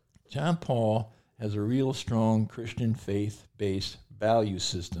John Paul has a real strong Christian faith-based value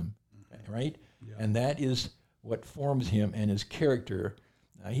system, right? Yeah. And that is what forms him and his character.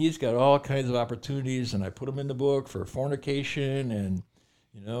 He's got all kinds of opportunities, and I put him in the book for fornication, and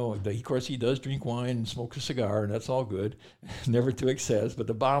of course he does drink wine and smoke a cigar, and that's all good, never to excess. But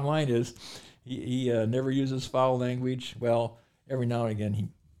the bottom line is, he never uses foul language. Well, every now and again he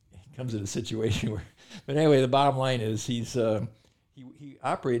comes in a situation where. But anyway, the bottom line is he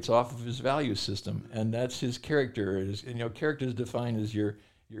operates off of his value system, and that's his character. Character is defined as your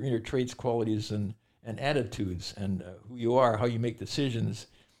inner traits, qualities, and attitudes, and who you are, how you make decisions,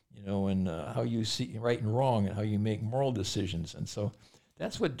 and how you see right and wrong, and how you make moral decisions. And so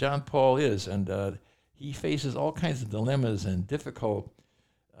that's what John Paul is, and he faces all kinds of dilemmas and difficult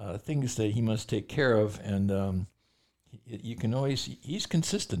things that he must take care of, and he's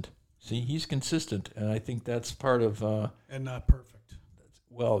consistent. See, he's consistent, and I think that's part of... and not perfect.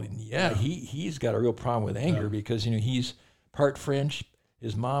 Well, yeah. He's got a real problem with anger because, he's part French.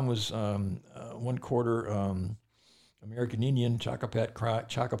 His mom was 1/4 American Indian,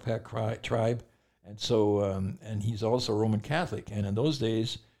 Chacopac tribe, and so and he's also Roman Catholic. And in those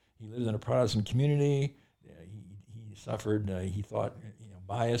days, he lived in a Protestant community. He suffered, he thought,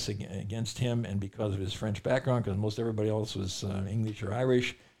 bias against him, and because of his French background, because most everybody else was English or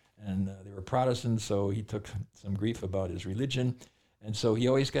Irish, and they were Protestants, so he took some grief about his religion. And so he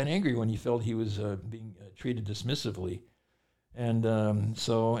always got angry when he felt he was being treated dismissively. And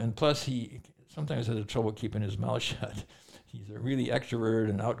and plus he sometimes has trouble keeping his mouth shut. He's a really extrovert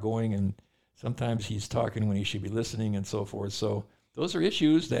and outgoing, and sometimes he's talking when he should be listening and so forth. So those are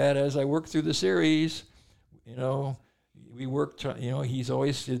issues that as I work through the series, we work, he's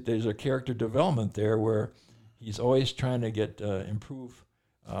always, there's a character development there where he's always trying to get improve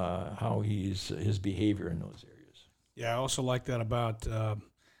how his behavior in those areas. Yeah, I also like that about,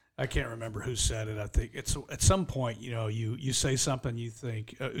 I can't remember who said it. I think it's at some point, you say something, you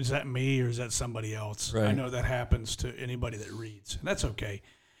think, is that me or is that somebody else? Right. I know that happens to anybody that reads, and that's okay.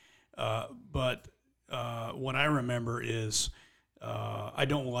 But what I remember is I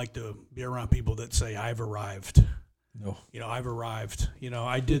don't like to be around people that say, I've arrived. No. I've arrived.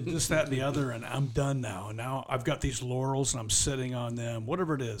 I did this, that, and the other, and I'm done now. And now I've got these laurels, and I'm sitting on them,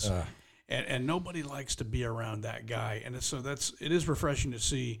 whatever it is. And nobody likes to be around that guy. And so it is refreshing to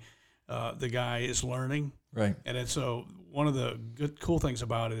see the guy is learning. Right. And so one of the cool things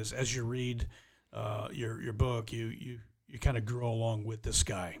about it is as you read your book, you kind of grow along with this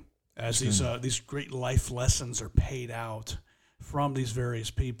guy as these great life lessons are paid out from these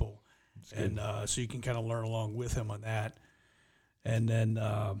various people. And so you can kind of learn along with him on that. And then,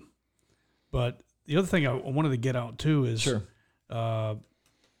 but the other thing I wanted to get out too is, sure.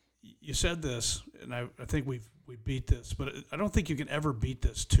 You said this, and I think we beat this, but I don't think you can ever beat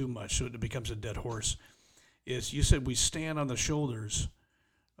this too much so it becomes a dead horse. Is you said we stand on the shoulders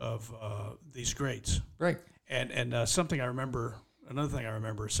of these greats. Right. And another thing I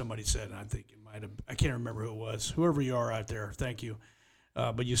remember somebody said, and I think I can't remember who it was, whoever you are out there, thank you.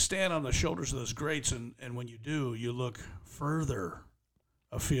 But you stand on the shoulders of those greats, and when you do, you look further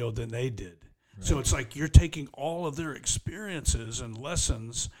afield than they did. Right. So it's like you're taking all of their experiences and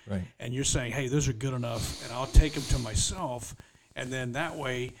lessons, right, and you're saying, hey, those are good enough, and I'll take them to myself. And then that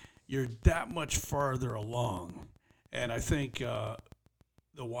way, you're that much farther along. And I think the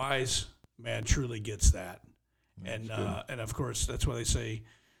wise man truly gets that. And of course, that's why they say,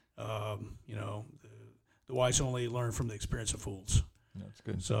 the wise only learn from the experience of fools. That's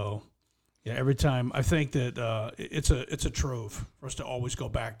good. So, yeah, every time I think that it's a trove for us to always go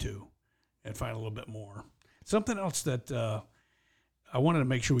back to and find a little bit more. Something else that I wanted to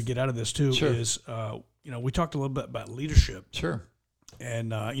make sure we get out of this too is, we talked a little bit about leadership. Sure.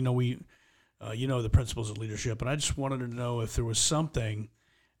 And we, the principles of leadership, and I just wanted to know if there was something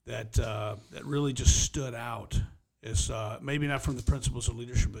that really just stood out. Is maybe not from the principles of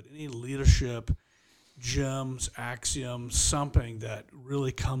leadership, but any leadership gems, axioms, something that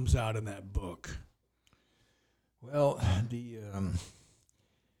really comes out in that book. Well, the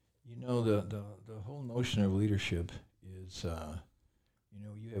whole notion of leadership is,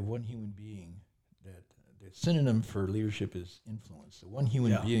 you have one human being that the synonym for leadership is influence. So one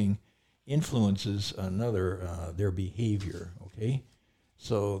human being influences another, their behavior. Okay,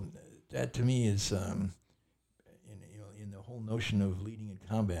 so that to me is, in the whole notion of leading in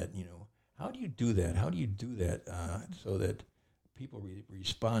combat. How do you do that? How do you do that so that people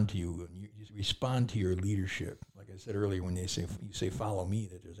respond to you and you respond to your leadership? Like I said earlier, when you say follow me,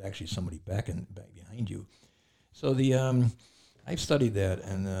 that there's actually somebody back behind you. So I've studied that,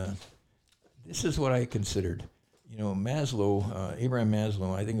 and this is what I considered. Maslow, Abraham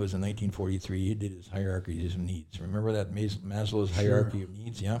Maslow, I think it was in 1943, he did his hierarchy of needs. Remember that Maslow's hierarchy of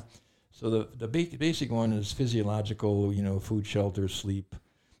needs? Yeah. So the basic one is physiological, food, shelter, sleep,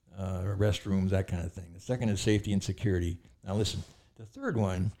 restrooms, that kind of thing. The second is safety and security. Now listen, the third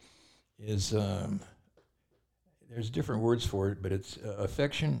one is, there's different words for it, but it's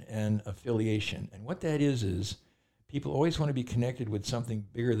affection and affiliation. And what that is people always want to be connected with something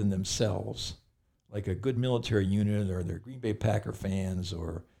bigger than themselves, like a good military unit, or they're Green Bay Packer fans,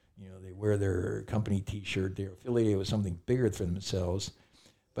 or they wear their company T-shirt. They're affiliated with something bigger than themselves.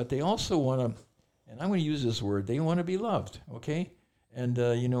 But they also want to, and I'm going to use this word, they want to be loved, okay? And,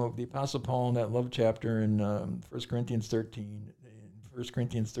 the Apostle Paul in that love chapter in 1 Corinthians 13,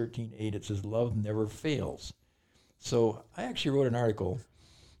 8, it says, love never fails. So I actually wrote an article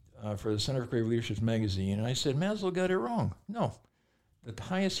for the Center for Creative Leadership magazine, and I said, Maslow got it wrong. No. The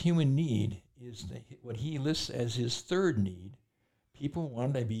highest human need is what he lists as his third need. People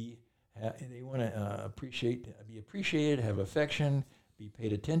want to be appreciated, have affection, be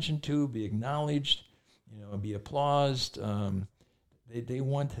paid attention to, be acknowledged, be applauded. They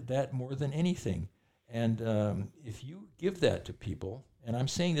want that more than anything. And if you give that to people, and I'm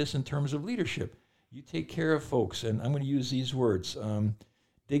saying this in terms of leadership, you take care of folks, and I'm going to use these words,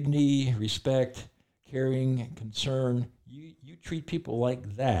 dignity, respect, caring, concern. You treat people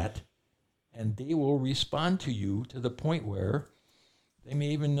like that, and they will respond to you to the point where they may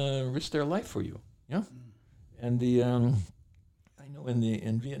even risk their life for you. Yeah, and I know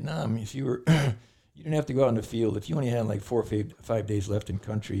in Vietnam, if you were you didn't have to go out in the field. If you only had like 4 or 5 days left in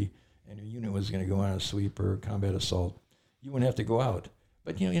country, and your unit was going to go on a sweep or combat assault, you wouldn't have to go out.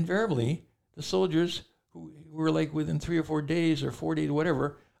 But invariably, the soldiers who were like within 3 or 4 days or 4 days,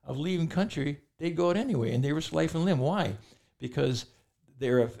 whatever, of leaving country, they'd go out anyway, and they risked life and limb. Why? Because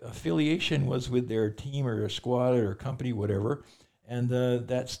their affiliation was with their team or their squad or company, whatever, and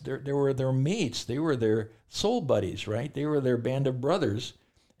they were their mates. They were their soul buddies, right? They were their band of brothers,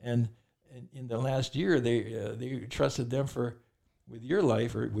 and in the last year, they trusted them with your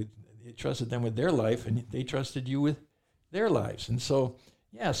life, they trusted them with their life, and they trusted you with their lives. And so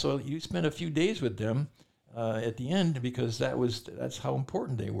you spent a few days with them at the end, because that's how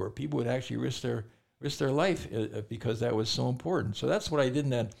important they were. People would actually risk their life because that was so important. So that's what I did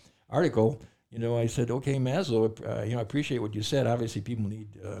in that article. I said, okay, Maslow, I appreciate what you said. Obviously, people need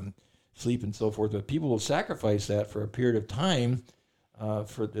sleep and so forth, but people will sacrifice that for a period of time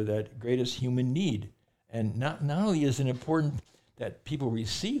for that greatest human need. And not only is it important that people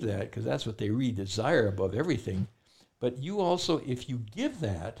receive that, because that's what they really desire above everything, but you also, if you give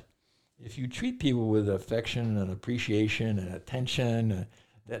that, if you treat people with affection and appreciation and attention,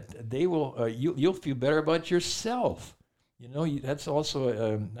 that they will, you'll feel better about yourself. That's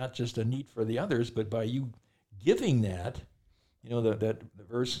also not just a need for the others, but by you giving that, that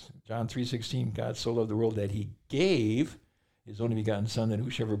verse, John 3:16, God so loved the world that he gave his only begotten Son, that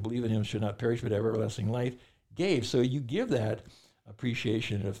whosoever believe in him should not perish but have everlasting life, gave. So you give that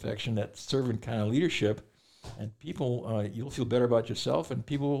appreciation and affection, that servant kind of leadership, and people, you'll feel better about yourself, and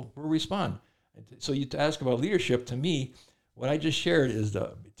people will respond. So you ask about leadership. To me, what I just shared is,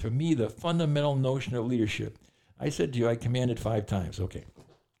 to me, the fundamental notion of leadership. I said to you, I commanded 5 times. Okay.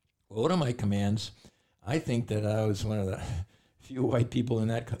 Well, one of my commands, I think that I was one of the few white people in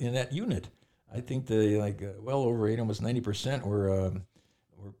that unit. I think well over 80, almost 90%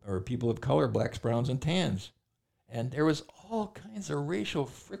 were people of color, blacks, browns, and tans. And there was all kinds of racial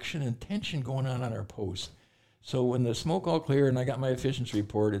friction and tension going on our post. So when the smoke all cleared and I got my efficiency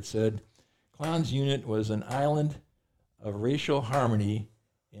report, it said Klann's unit was an island of racial harmony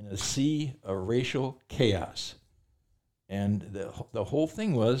in a sea of racial chaos. And the whole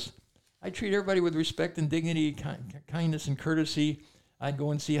thing was, I treat everybody with respect and dignity, kindness and courtesy. I'd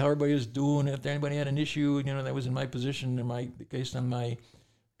go and see how everybody was doing. If anybody had an issue, that was in my position, based on my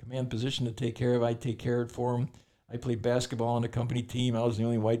command position to take care of, I'd take care of it for them. I played basketball on the company team. I was the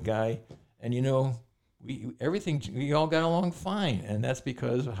only white guy. And, we all got along fine. And that's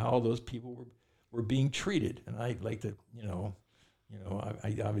because of how those people were being treated. And I'd like to,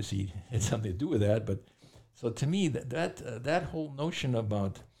 I obviously had something to do with that. But so to me, that whole notion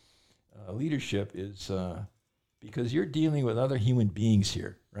about leadership is because you're dealing with other human beings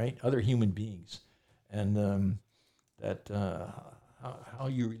here, right? Other human beings. And how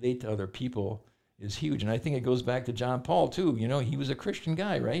you relate to other people is huge. And I think it goes back to John Paul, too. He was a Christian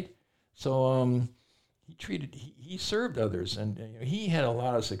guy, right? So he served others, and he had a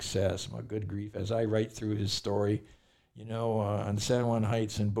lot of success. My good grief, as I write through his story, on San Juan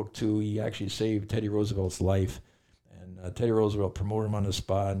Heights in Book 2, he actually saved Teddy Roosevelt's life. And Teddy Roosevelt promoted him on the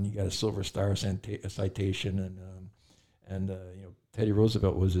spot, and he got a Silver Star citation. And Teddy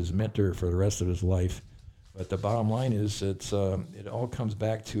Roosevelt was his mentor for the rest of his life. But the bottom line is, it all comes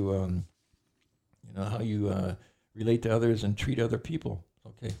back to how you relate to others and treat other people.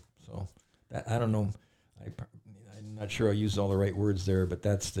 Okay, so I don't know. I'm not sure I used all the right words there, but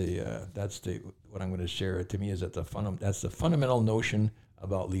that's what I'm going to share. To me, is that's the fundamental notion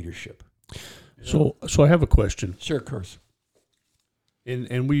about leadership. So I have a question. Sure, of course.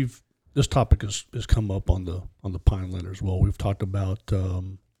 And this topic has come up on the Pineland as well. We've talked about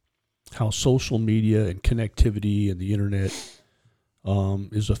how social media and connectivity and the internet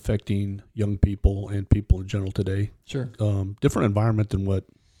is affecting young people and people in general today. Sure. Different environment than what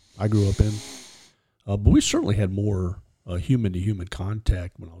I grew up in. But we certainly had more human-to-human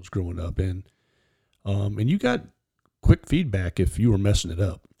contact when I was growing up. And you got quick feedback if you were messing it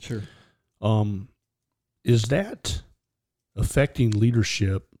up. Sure. Is that affecting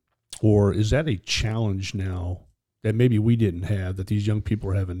leadership, or is that a challenge now that maybe we didn't have, that these young people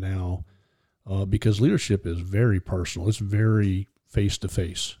are having now? Because leadership is very personal. It's very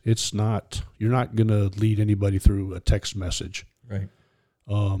face-to-face. It's not, you're not going to lead anybody through a text message. Right.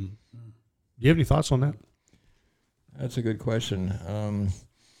 Do you have any thoughts on that? That's a good question.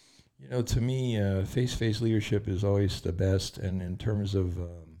 To me, face-to-face leadership is always the best. And in terms of,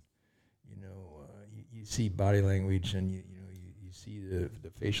 you see body language, and you see the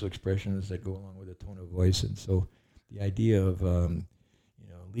facial expressions that go along with the tone of voice. And so the idea of,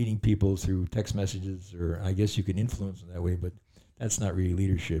 leading people through text messages, or I guess you can influence them that way, but that's not really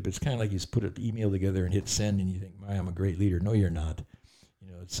leadership. It's kind of like you just put an email together and hit send, and you think, I'm a great leader. No, you're not.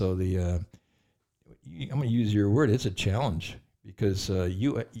 So I'm going to use your word. It's a challenge, because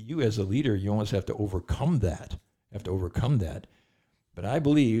you as a leader, you almost have to overcome that. But I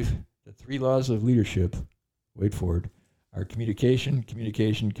believe the 3 laws of leadership, wait for it, are communication,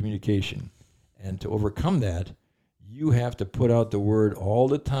 communication, communication. And to overcome that, you have to put out the word all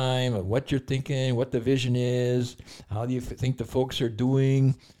the time of what you're thinking, what the vision is, how do you think the folks are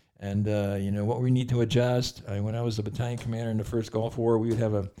doing, and what we need to adjust. When I was the battalion commander in the first Gulf War, we would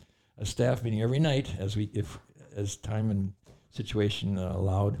have a staff meeting every night as time and situation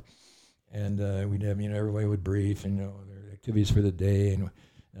allowed, and we'd have everybody would brief and their activities for the day, and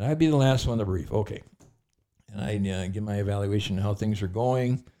I'd be the last one to brief. Okay, and I'd give my evaluation of how things are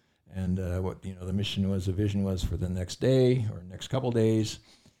going, and what the mission was, the vision was for the next day or next couple days.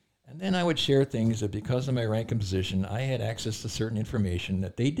 And then I would share things that, because of my rank and position, I had access to certain information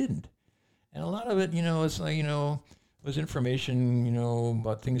that they didn't. And a lot of it, it's like, was information,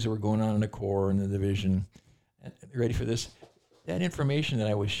 about things that were going on in the Corps and the division. And ready for this? That information that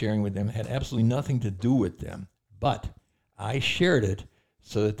I was sharing with them had absolutely nothing to do with them. But I shared it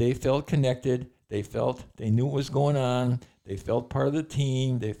so that they felt connected. They felt they knew what was going on. They felt part of the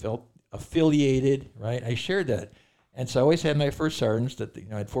team. They felt affiliated, right? I shared that. And so I always had my first sergeants that,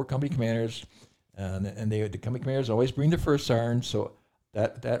 I had 4 company commanders, And the company commanders always bring the first sergeant, so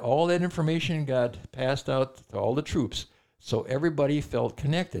that all that information got passed out to all the troops, so everybody felt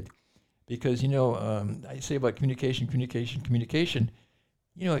connected. Because, I say about communication.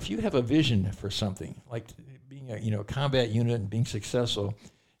 If you have a vision for something, like being a combat unit and being successful,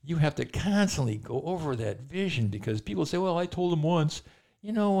 you have to constantly go over that vision, because people say, well, I told them once.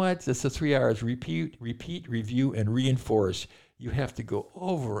 You know what? It's the 3 R's: repeat, review, and reinforce. You have to go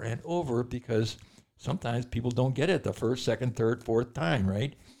over and over, because sometimes people don't get it the first, second, third, fourth time,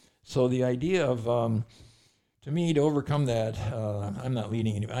 right? So the idea of, to me, to overcome that, I'm not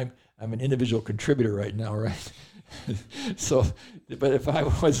leading any. I'm an individual contributor right now, right? So, but if I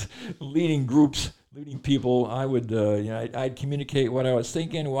was leading groups, leading people, I would, I'd communicate what I was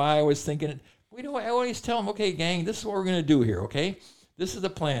thinking, why I was thinking it. I always tell them, okay, gang, this is what we're going to do here, okay? This is the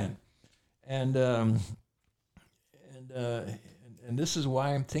plan, and this is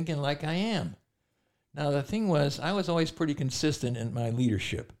why I'm thinking like I am. Now, the thing was, I was always pretty consistent in my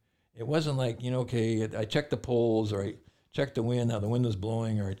leadership. It wasn't like, okay, I checked the polls, or I checked the wind, how the wind was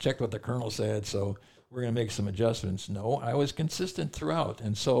blowing, or I checked what the colonel said, so we're going to make some adjustments. No, I was consistent throughout,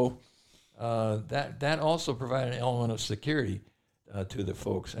 and so that also provided an element of security to the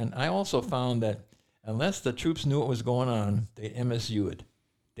folks. And I also found that unless the troops knew what was going on, they'd MSU it.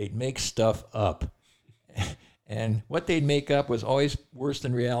 They'd make stuff up. And what they'd make up was always worse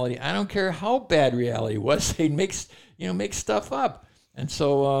than reality. I don't care how bad reality was, they'd make stuff up. And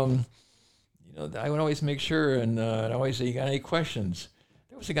so, I would always make sure, and I'd always say, you got any questions?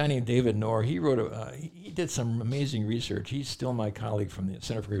 There was a guy named David Knorr. He wrote he did some amazing research. He's still my colleague from the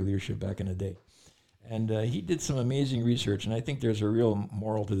Center for Great Leadership back in the day. And he did some amazing research, and I think there's a real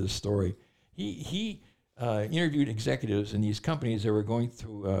moral to this story. He interviewed executives in these companies that were going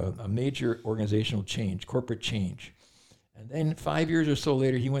through a major organizational change, corporate change. And then 5 years or so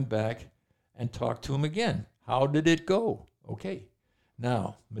later, he went back and talked to them again. How did it go? Okay.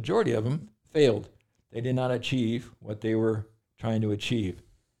 Now, majority of them failed. They did not achieve what they were trying to achieve.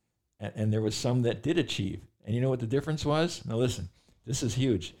 And there was some that did achieve. And you know what the difference was? Now listen, this is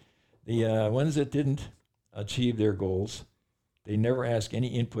huge. The ones that didn't achieve their goals, they never asked any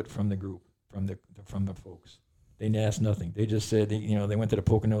input from the group, from the folks. They asked nothing. They just said, they went to the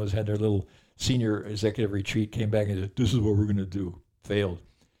Poconos, had their little senior executive retreat, came back and said, this is what we're going to do. Failed.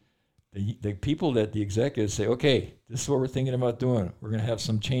 The people that the executives say, okay, this is what we're thinking about doing. We're going to have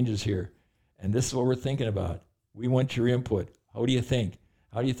some changes here. And this is what we're thinking about. We want your input. How do you think?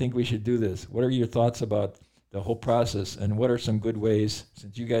 How do you think we should do this? What are your thoughts about the whole process? And what are some good ways,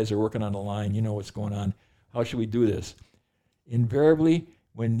 since you guys are working on the line, you know what's going on, how should we do this? Invariably,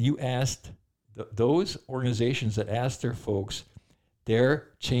 when you asked those organizations that asked their folks,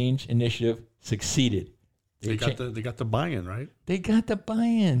 their change initiative succeeded. They got the buy-in, right? They got the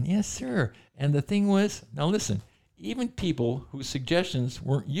buy-in, yes, sir. And the thing was, now listen, even people whose suggestions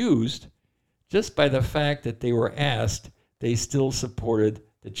weren't used, just by the fact that they were asked, they still supported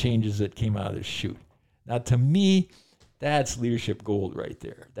the changes that came out of the chute. Now, to me, that's leadership gold right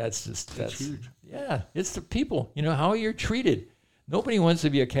there. That's huge. Yeah, it's the people. How you're treated. Nobody wants to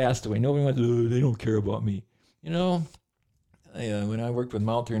be a castaway. Nobody wants to, they don't care about me. When I worked with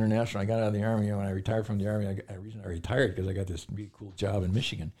Military International, I got out of the Army. When I retired from the Army, the reason I retired because I got this really cool job in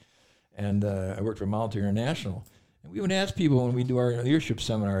Michigan. And I worked for Military International. And we would ask people when we do our leadership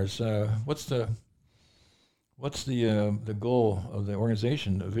seminars, what's the goal of the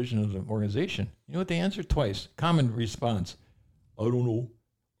organization, the vision of the organization? You know what they answered twice? Common response, I don't know,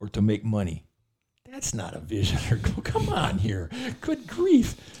 or to make money. That's not a vision or goal. Come on here. Good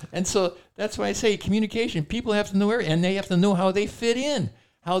grief. And so that's why I say communication. People have to know and they have to know how they fit in.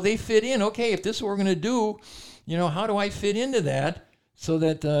 Okay, if this is what we're going to do, how do I fit into that? So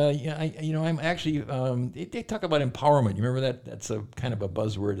that, I'm actually, they talk about empowerment. You remember that? That's a kind of a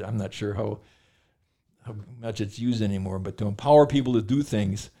buzzword. I'm not sure how much it's used anymore, but to empower people to do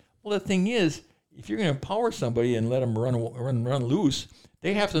things. Well, the thing is, if you're going to empower somebody and let them run loose,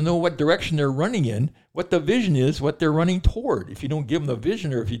 they have to know what direction they're running in, what the vision is, what they're running toward. If you don't give them the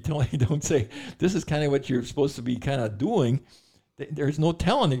vision, or if you don't say, this is kind of what you're supposed to be kind of doing, there's no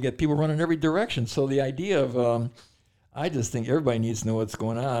telling. You get people running every direction. So the idea of, I just think everybody needs to know what's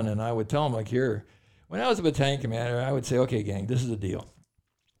going on. And I would tell them, like, here, when I was a battalion commander, I would say, okay, gang, this is the deal.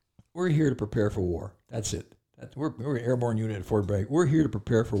 We're here to prepare for war. That's it. We're an airborne unit at Fort Bragg. We're here to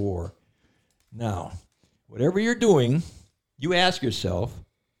prepare for war. Now, whatever you're doing, you ask yourself,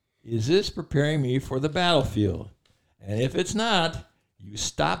 is this preparing me for the battlefield? And if it's not, you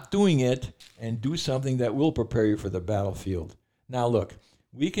stop doing it and do something that will prepare you for the battlefield. Now, look,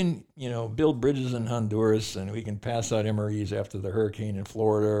 we can, build bridges in Honduras, and we can pass out MREs after the hurricane in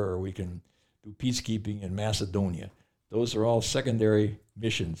Florida, or we can do peacekeeping in Macedonia. Those are all secondary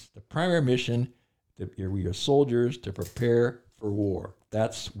missions. The primary mission, we are soldiers to prepare for war.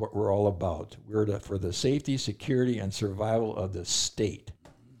 That's what we're all about. We're for the safety, security, and survival of the state.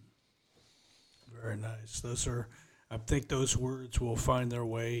 Very nice. I think those words will find their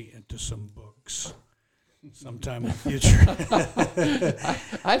way into some books sometime in the future.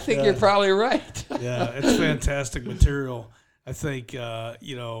 I think you're probably right. Yeah, it's fantastic material. I think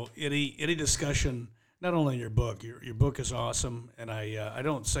any discussion, not only in your book. Your book is awesome, and I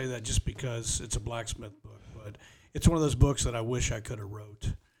don't say that just because it's a blacksmith book, but it's one of those books that I wish I could have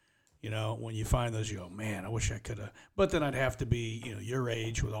wrote. When you find those, you go, man, I wish I could have. But then I'd have to be, your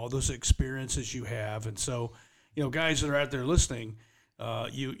age with all those experiences you have. And so, guys that are out there listening,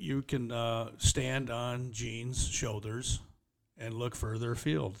 you can stand on Gene's shoulders and look further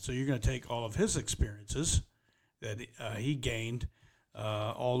afield. So you're going to take all of his experiences that he gained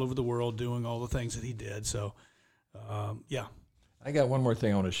all over the world doing all the things that he did. So, yeah. I got one more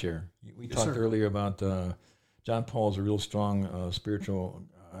thing I want to share. We talked earlier about John Paul's a real strong spiritual.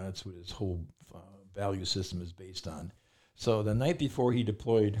 That's what his whole value system is based on. So the night before he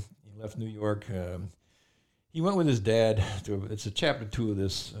deployed, he left New York. He went with his dad it's a chapter 2 of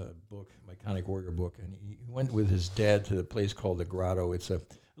this book, my Iconic Warrior book, and he went with his dad to a place called the Grotto. It's a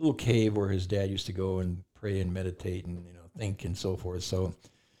little cave where his dad used to go and pray and meditate and think and so forth. So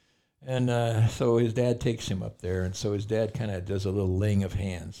his dad takes him up there, and so his dad kind of does a little laying of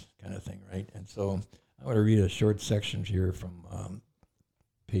hands kind of thing, right? And so I want to read a short section here from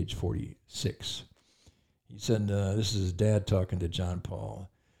page 46. He said, this is his dad talking to John Paul.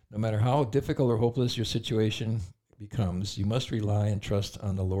 No matter how difficult or hopeless your situation becomes, you must rely and trust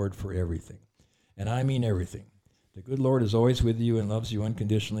on the Lord for everything. And I mean everything. The good Lord is always with you and loves you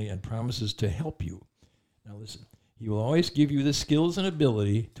unconditionally and promises to help you. Now listen, he will always give you the skills and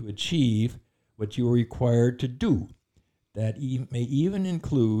ability to achieve what you are required to do. That may even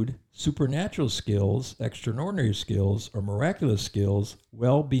include supernatural skills, extraordinary skills, or miraculous skills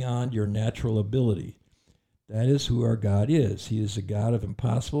well beyond your natural ability. That is who our God is. He is a God of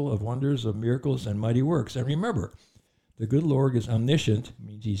impossible, of wonders, of miracles, and mighty works. And remember, the good Lord is omniscient,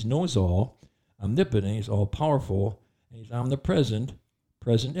 means he knows all, omnipotent, he's all-powerful, and he's omnipresent,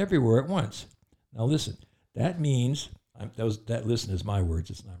 present everywhere at once. Now listen, that means, listen is my words,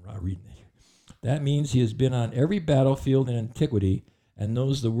 it's not I'm not reading it here. That means he has been on every battlefield in antiquity and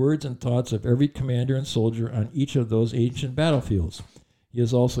knows the words and thoughts of every commander and soldier on each of those ancient battlefields. He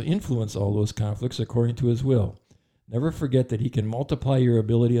has also influenced all those conflicts according to his will. Never forget that he can multiply your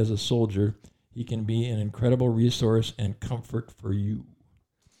ability as a soldier. He can be an incredible resource and comfort for you.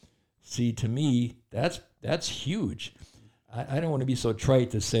 See, to me, that's huge. I don't want to be so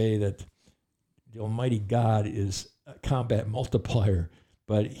trite to say that the Almighty God is a combat multiplier,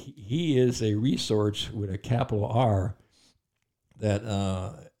 but he is a resource with a capital R that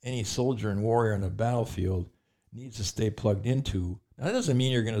any soldier and warrior on the battlefield needs to stay plugged into. Now, that doesn't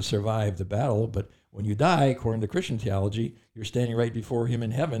mean you're going to survive the battle, but when you die, according to Christian theology, you're standing right before him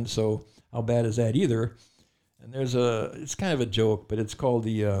in heaven, so how bad is that either? And it's kind of a joke, but it's called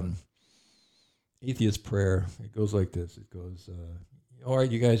the atheist prayer. It goes like this. It goes, all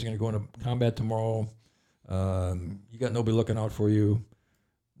right, you guys are going to go into combat tomorrow. You got nobody looking out for you.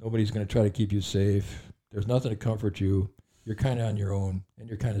 Nobody's going to try to keep you safe. There's nothing to comfort you. You're kind of on your own, and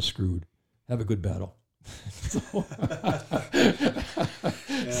you're kind of screwed. Have a good battle.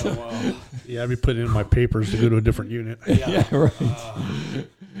 Yeah, I'd be putting in my papers to go to a different unit. Yeah, right.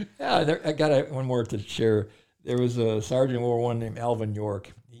 I got one more to share. There was a sergeant in World War I named Alvin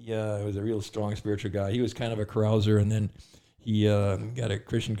York. He was a real strong spiritual guy. He was kind of a carouser, and then he got a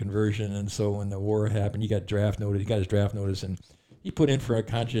Christian conversion. And so when the war happened, he got his draft notice, and he put in for a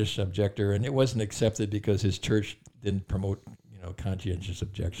conscientious objector, and it wasn't accepted because his church didn't promote, conscientious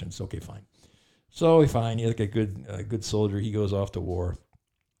objections. Okay, fine. So fine, he's like a good soldier. He goes off to war,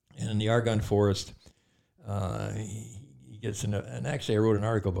 and in the Argonne Forest, he gets in and actually I wrote an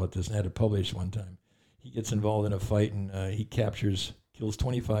article about this and had it published one time. He gets involved in a fight, and he kills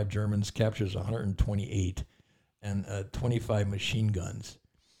 25 Germans, captures 128, and 25 machine guns.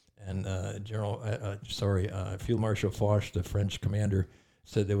 And Field Marshal Foch, the French commander,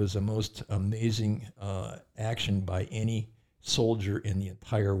 said there was the most amazing action by any soldier in the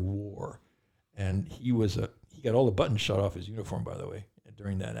entire war. And he got all the buttons shot off his uniform, by the way,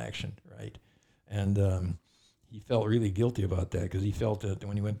 during that action, right? And he felt really guilty about that because he felt that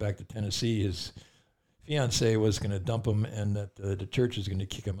when he went back to Tennessee, his fiancée was going to dump him and that the church was going to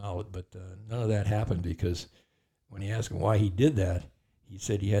kick him out. But none of that happened because when he asked him why he did that, he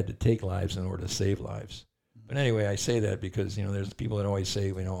said he had to take lives in order to save lives. But anyway, I say that because, there's people that always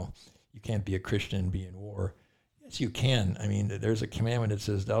say, you can't be a Christian and be in war. Yes, you can. I mean, there's a commandment that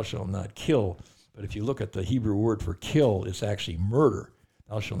says, thou shalt not kill. But if you look at the Hebrew word for kill, it's actually murder.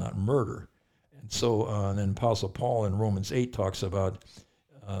 Thou shalt not murder. And so then Apostle Paul in Romans 8 talks about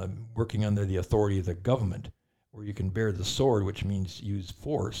working under the authority of the government, where you can bear the sword, which means use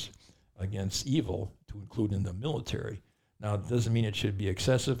force against evil, to include in the military. Now, it doesn't mean it should be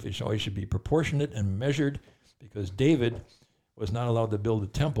excessive. It always should be proportionate and measured, because David was not allowed to build a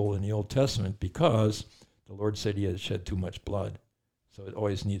temple in the Old Testament because the Lord said he had shed too much blood. So it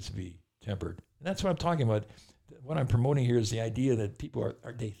always needs to be tempered. And that's what I'm talking about. What I'm promoting here is the idea that people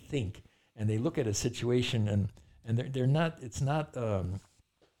they think, and they look at a situation, and they're not, it's not,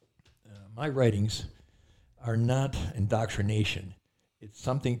 my writings are not indoctrination. It's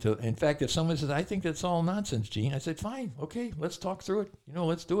something to, in fact, if someone says, I think that's all nonsense, Gene, I said, fine, okay, let's talk through it.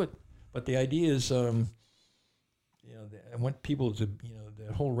 Let's do it. But the idea is, I want people to,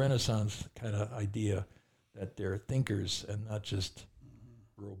 the whole Renaissance kind of idea that they're thinkers and not just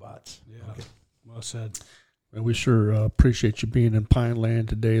robots. Yeah, okay. Well said. Well, we sure appreciate you being in Pineland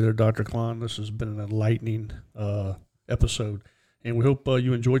today there, Dr. Klann. This has been an enlightening episode. And we hope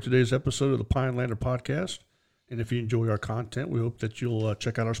you enjoyed today's episode of the Pinelander Podcast. And if you enjoy our content, we hope that you'll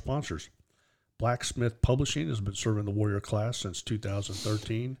check out our sponsors. Blacksmith Publishing has been serving the warrior class since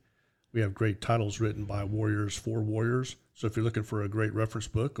 2013. We have great titles written by warriors for warriors. So if you're looking for a great reference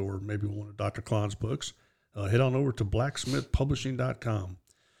book or maybe one of Dr. Klann's books, head on over to blacksmithpublishing.com.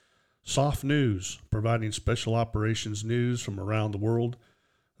 Soft News, providing special operations news from around the world.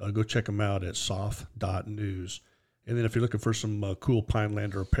 Go check them out at soft.news. And then if you're looking for some cool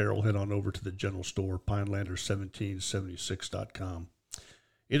Pinelander apparel, head on over to the general store, pinelander1776.com.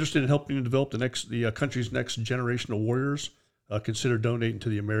 Interested in helping to develop the country's next generation of warriors? Consider donating to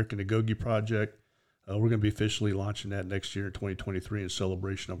the American Agoge Project. We're going to be officially launching that next year in 2023 in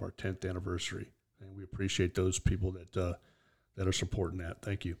celebration of our 10th anniversary. And we appreciate those people that are supporting that.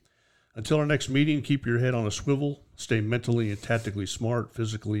 Thank you. Until our next meeting, keep your head on a swivel, stay mentally and tactically smart,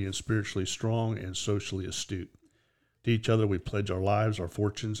 physically and spiritually strong, and socially astute. To each other, we pledge our lives, our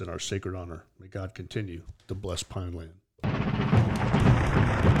fortunes, and our sacred honor. May God continue to bless Pineland.